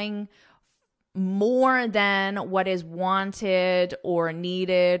going more than what is wanted or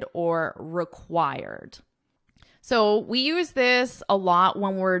needed or required. So we use this a lot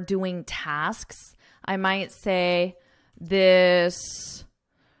when we're doing tasks. I might say this,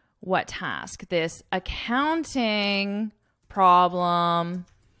 what task? This accounting problem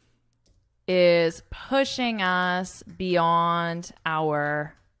is pushing us beyond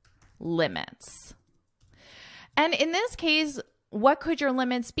our limits. And in this case, what could your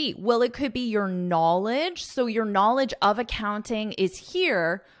limits be? Well, it could be your knowledge. So your knowledge of accounting is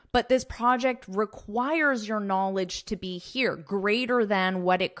here, but this project requires your knowledge to be here, greater than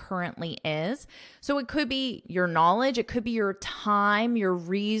what it currently is. So it could be your knowledge, it could be your time, your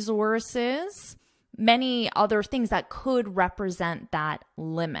resources, many other things that could represent that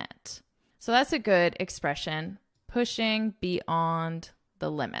limit. So that's a good expression, pushing beyond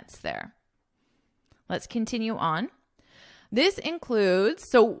the limits there. Let's continue on. This includes,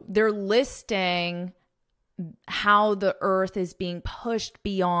 so they're listing how the earth is being pushed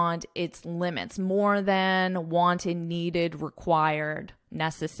beyond its limits, more than wanted, needed, required,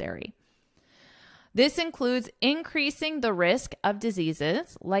 necessary. This includes increasing the risk of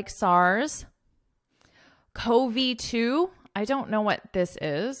diseases like SARS, CoV-2, I don't know what this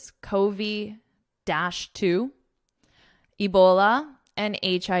is, CoV-2, Ebola, and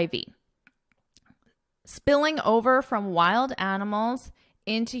HIV. Spilling over from wild animals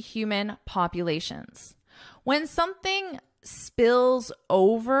into human populations. When something spills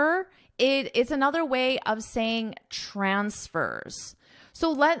over, it's another way of saying transfers.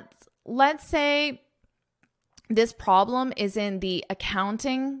 So let's say this problem is in the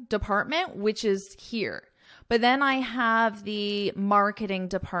accounting department, which is here. But then I have the marketing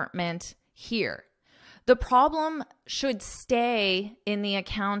department here. The problem should stay in the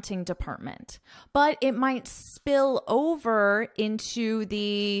accounting department, but it might spill over into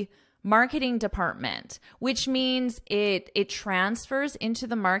the marketing department, which means it transfers into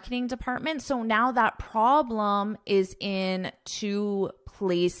the marketing department. So now that problem is in two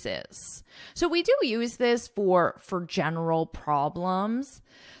places. So we do use this for general problems.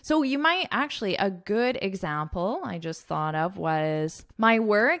 So you might actually, a good example I just thought of was, my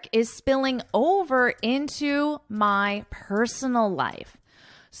work is spilling over into my personal life.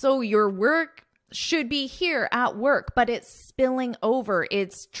 So your work should be here at work, but it's spilling over,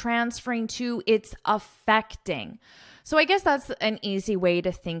 it's transferring to, it's affecting. So I guess that's an easy way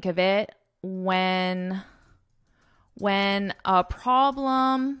to think of it. When a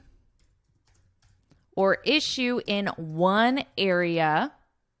problem or issue in one area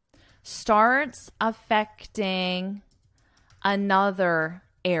starts affecting another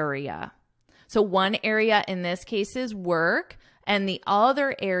area. So one area in this case is work, and the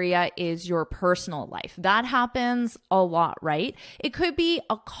other area is your personal life. That happens a lot, right? It could be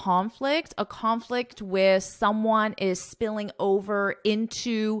a conflict with someone is spilling over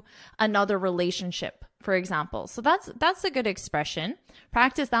into another relationship, for example. So that's a good expression.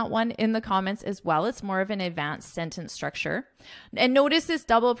 Practice that one in the comments as well. It's more of an advanced sentence structure. And notice this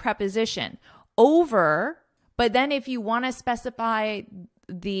double preposition, over, but then if you want to specify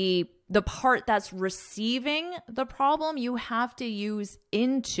the part that's receiving the problem, you have to use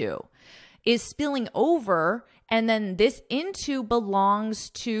into. Is spilling over, and then this into belongs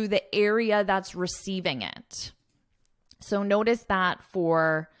to the area that's receiving it. So notice that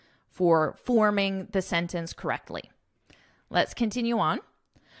for forming the sentence correctly. Let's continue on.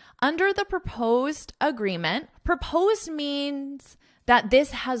 Under the proposed agreement, proposed means that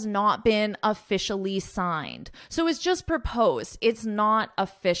this has not been officially signed. So it's just proposed. It's not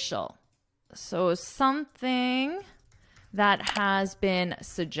official. So something that has been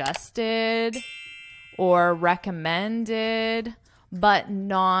suggested or recommended, but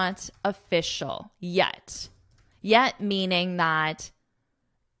not official yet. Yet meaning that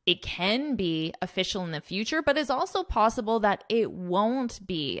it can be official in the future, but it's also possible that it won't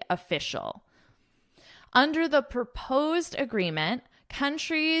be official. Under the proposed agreement,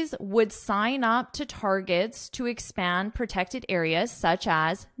 countries would sign up to targets to expand protected areas such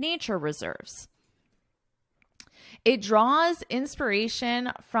as nature reserves. It draws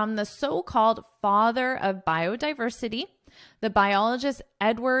inspiration from the so-called father of biodiversity, the biologist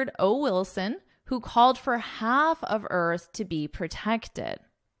Edward O. Wilson, who called for half of Earth to be protected.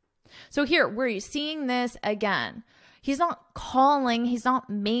 So here we're seeing this again. He's not calling, he's not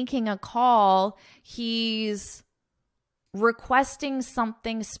making a call, he's requesting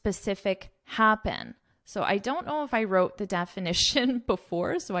something specific happen. So I don't know if I wrote the definition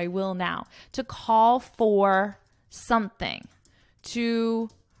before, so I will now. To call for something, to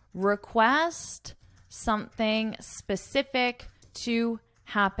request something specific to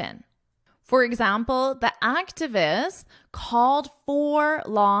happen. For example, the activists called for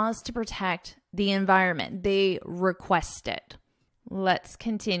laws to protect the environment. They requested. Let's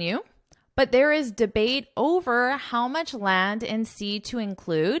continue. But there is debate over how much land and sea to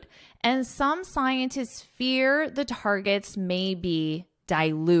include, and some scientists fear the targets may be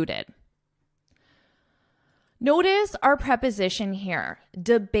diluted. Notice our preposition here,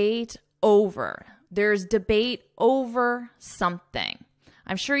 debate over. There's debate over something.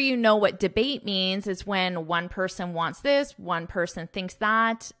 I'm sure you know what debate means. It's when one person wants this, one person thinks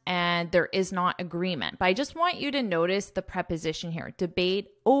that, and there is not agreement. But I just want you to notice the preposition here, debate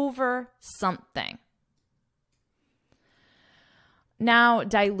over something. Now,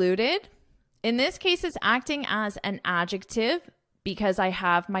 diluted. In this case, it's acting as an adjective because I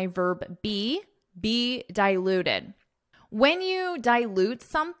have my verb be diluted. When you dilute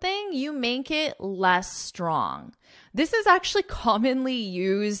something, you make it less strong. This is actually commonly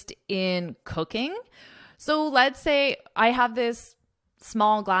used in cooking. So let's say I have this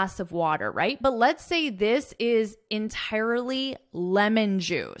small glass of water, right? But let's say this is entirely lemon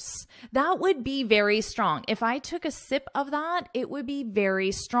juice. That would be very strong. If I took a sip of that, it would be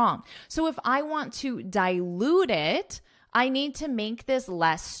very strong. So if I want to dilute it, I need to make this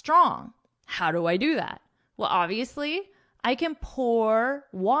less strong. How do I do that? Well, obviously, I can pour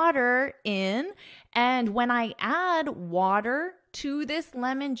water in, and when I add water to this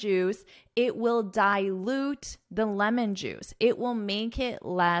lemon juice, it will dilute the lemon juice. It will make it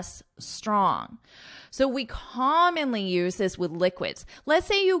less strong. So we commonly use this with liquids. Let's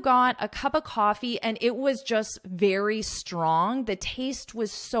say you got a cup of coffee and it was just very strong. The taste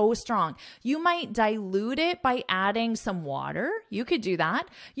was so strong. You might dilute it by adding some water. You could do that.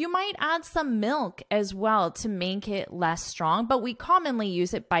 You might add some milk as well to make it less strong, but we commonly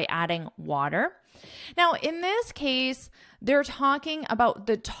use it by adding water. Now, in this case, they're talking about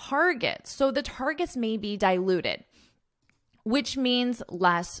the targets. So the targets may be diluted, which means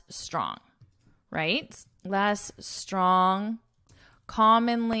less strong, right? Less strong,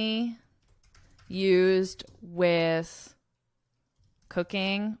 commonly used with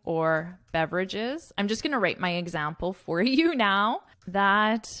cooking or beverages. I'm just going to write my example for you now.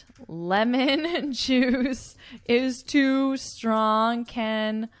 That lemon juice is too strong.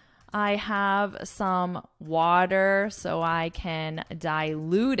 Can I have some water so I can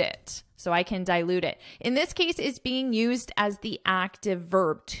dilute it? In this case, it's being used as the active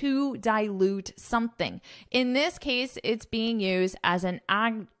verb, to dilute something. In this case, it's being used as an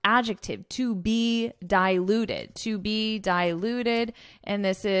adjective, to be diluted, and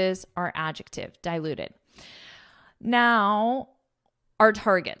this is our adjective, diluted. Now, our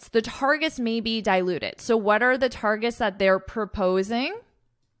targets. The targets may be diluted. So what are the targets that they're proposing?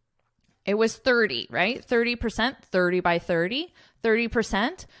 It was 30, right? 30%, 30 by 30,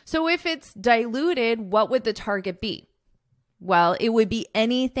 30%. So if it's diluted, what would the target be? Well, it would be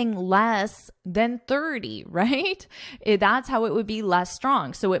anything less than 30, right? That's how it would be less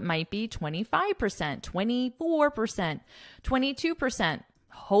strong. So it might be 25%, 24%, 22%.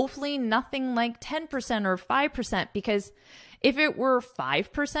 Hopefully nothing like 10% or 5%, because if it were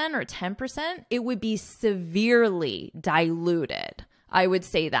 5% or 10%, it would be severely diluted. I would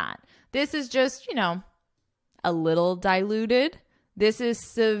say that. This is just, a little diluted. This is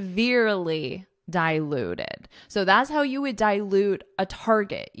severely diluted. So that's how you would dilute a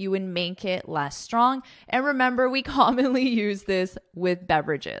target. You would make it less strong. And remember, we commonly use this with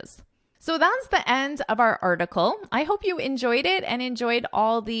beverages. So that's the end of our article. I hope you enjoyed it and enjoyed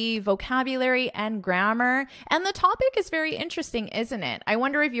all the vocabulary and grammar. And the topic is very interesting, isn't it? I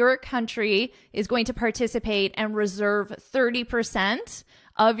wonder if your country is going to participate and reserve 30%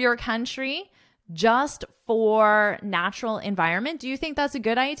 of your country just for natural environment. Do you think that's a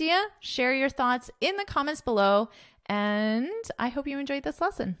good idea? Share your thoughts in the comments below, and I hope you enjoyed this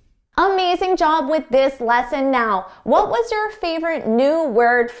lesson. Amazing job with this lesson. Now, what was your favorite new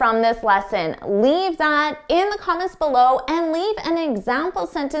word from this lesson? Leave that in the comments below and leave an example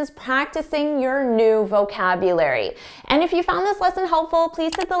sentence practicing your new vocabulary. And if you found this lesson helpful,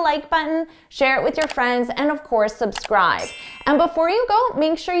 please hit the like button, share it with your friends, and of course, subscribe. And before you go,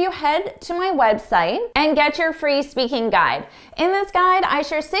 make sure you head to my website and get your free speaking guide. In this guide, I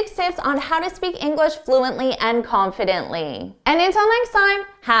share 6 tips on how to speak English fluently and confidently. And until next time,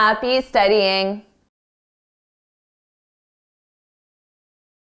 happy studying!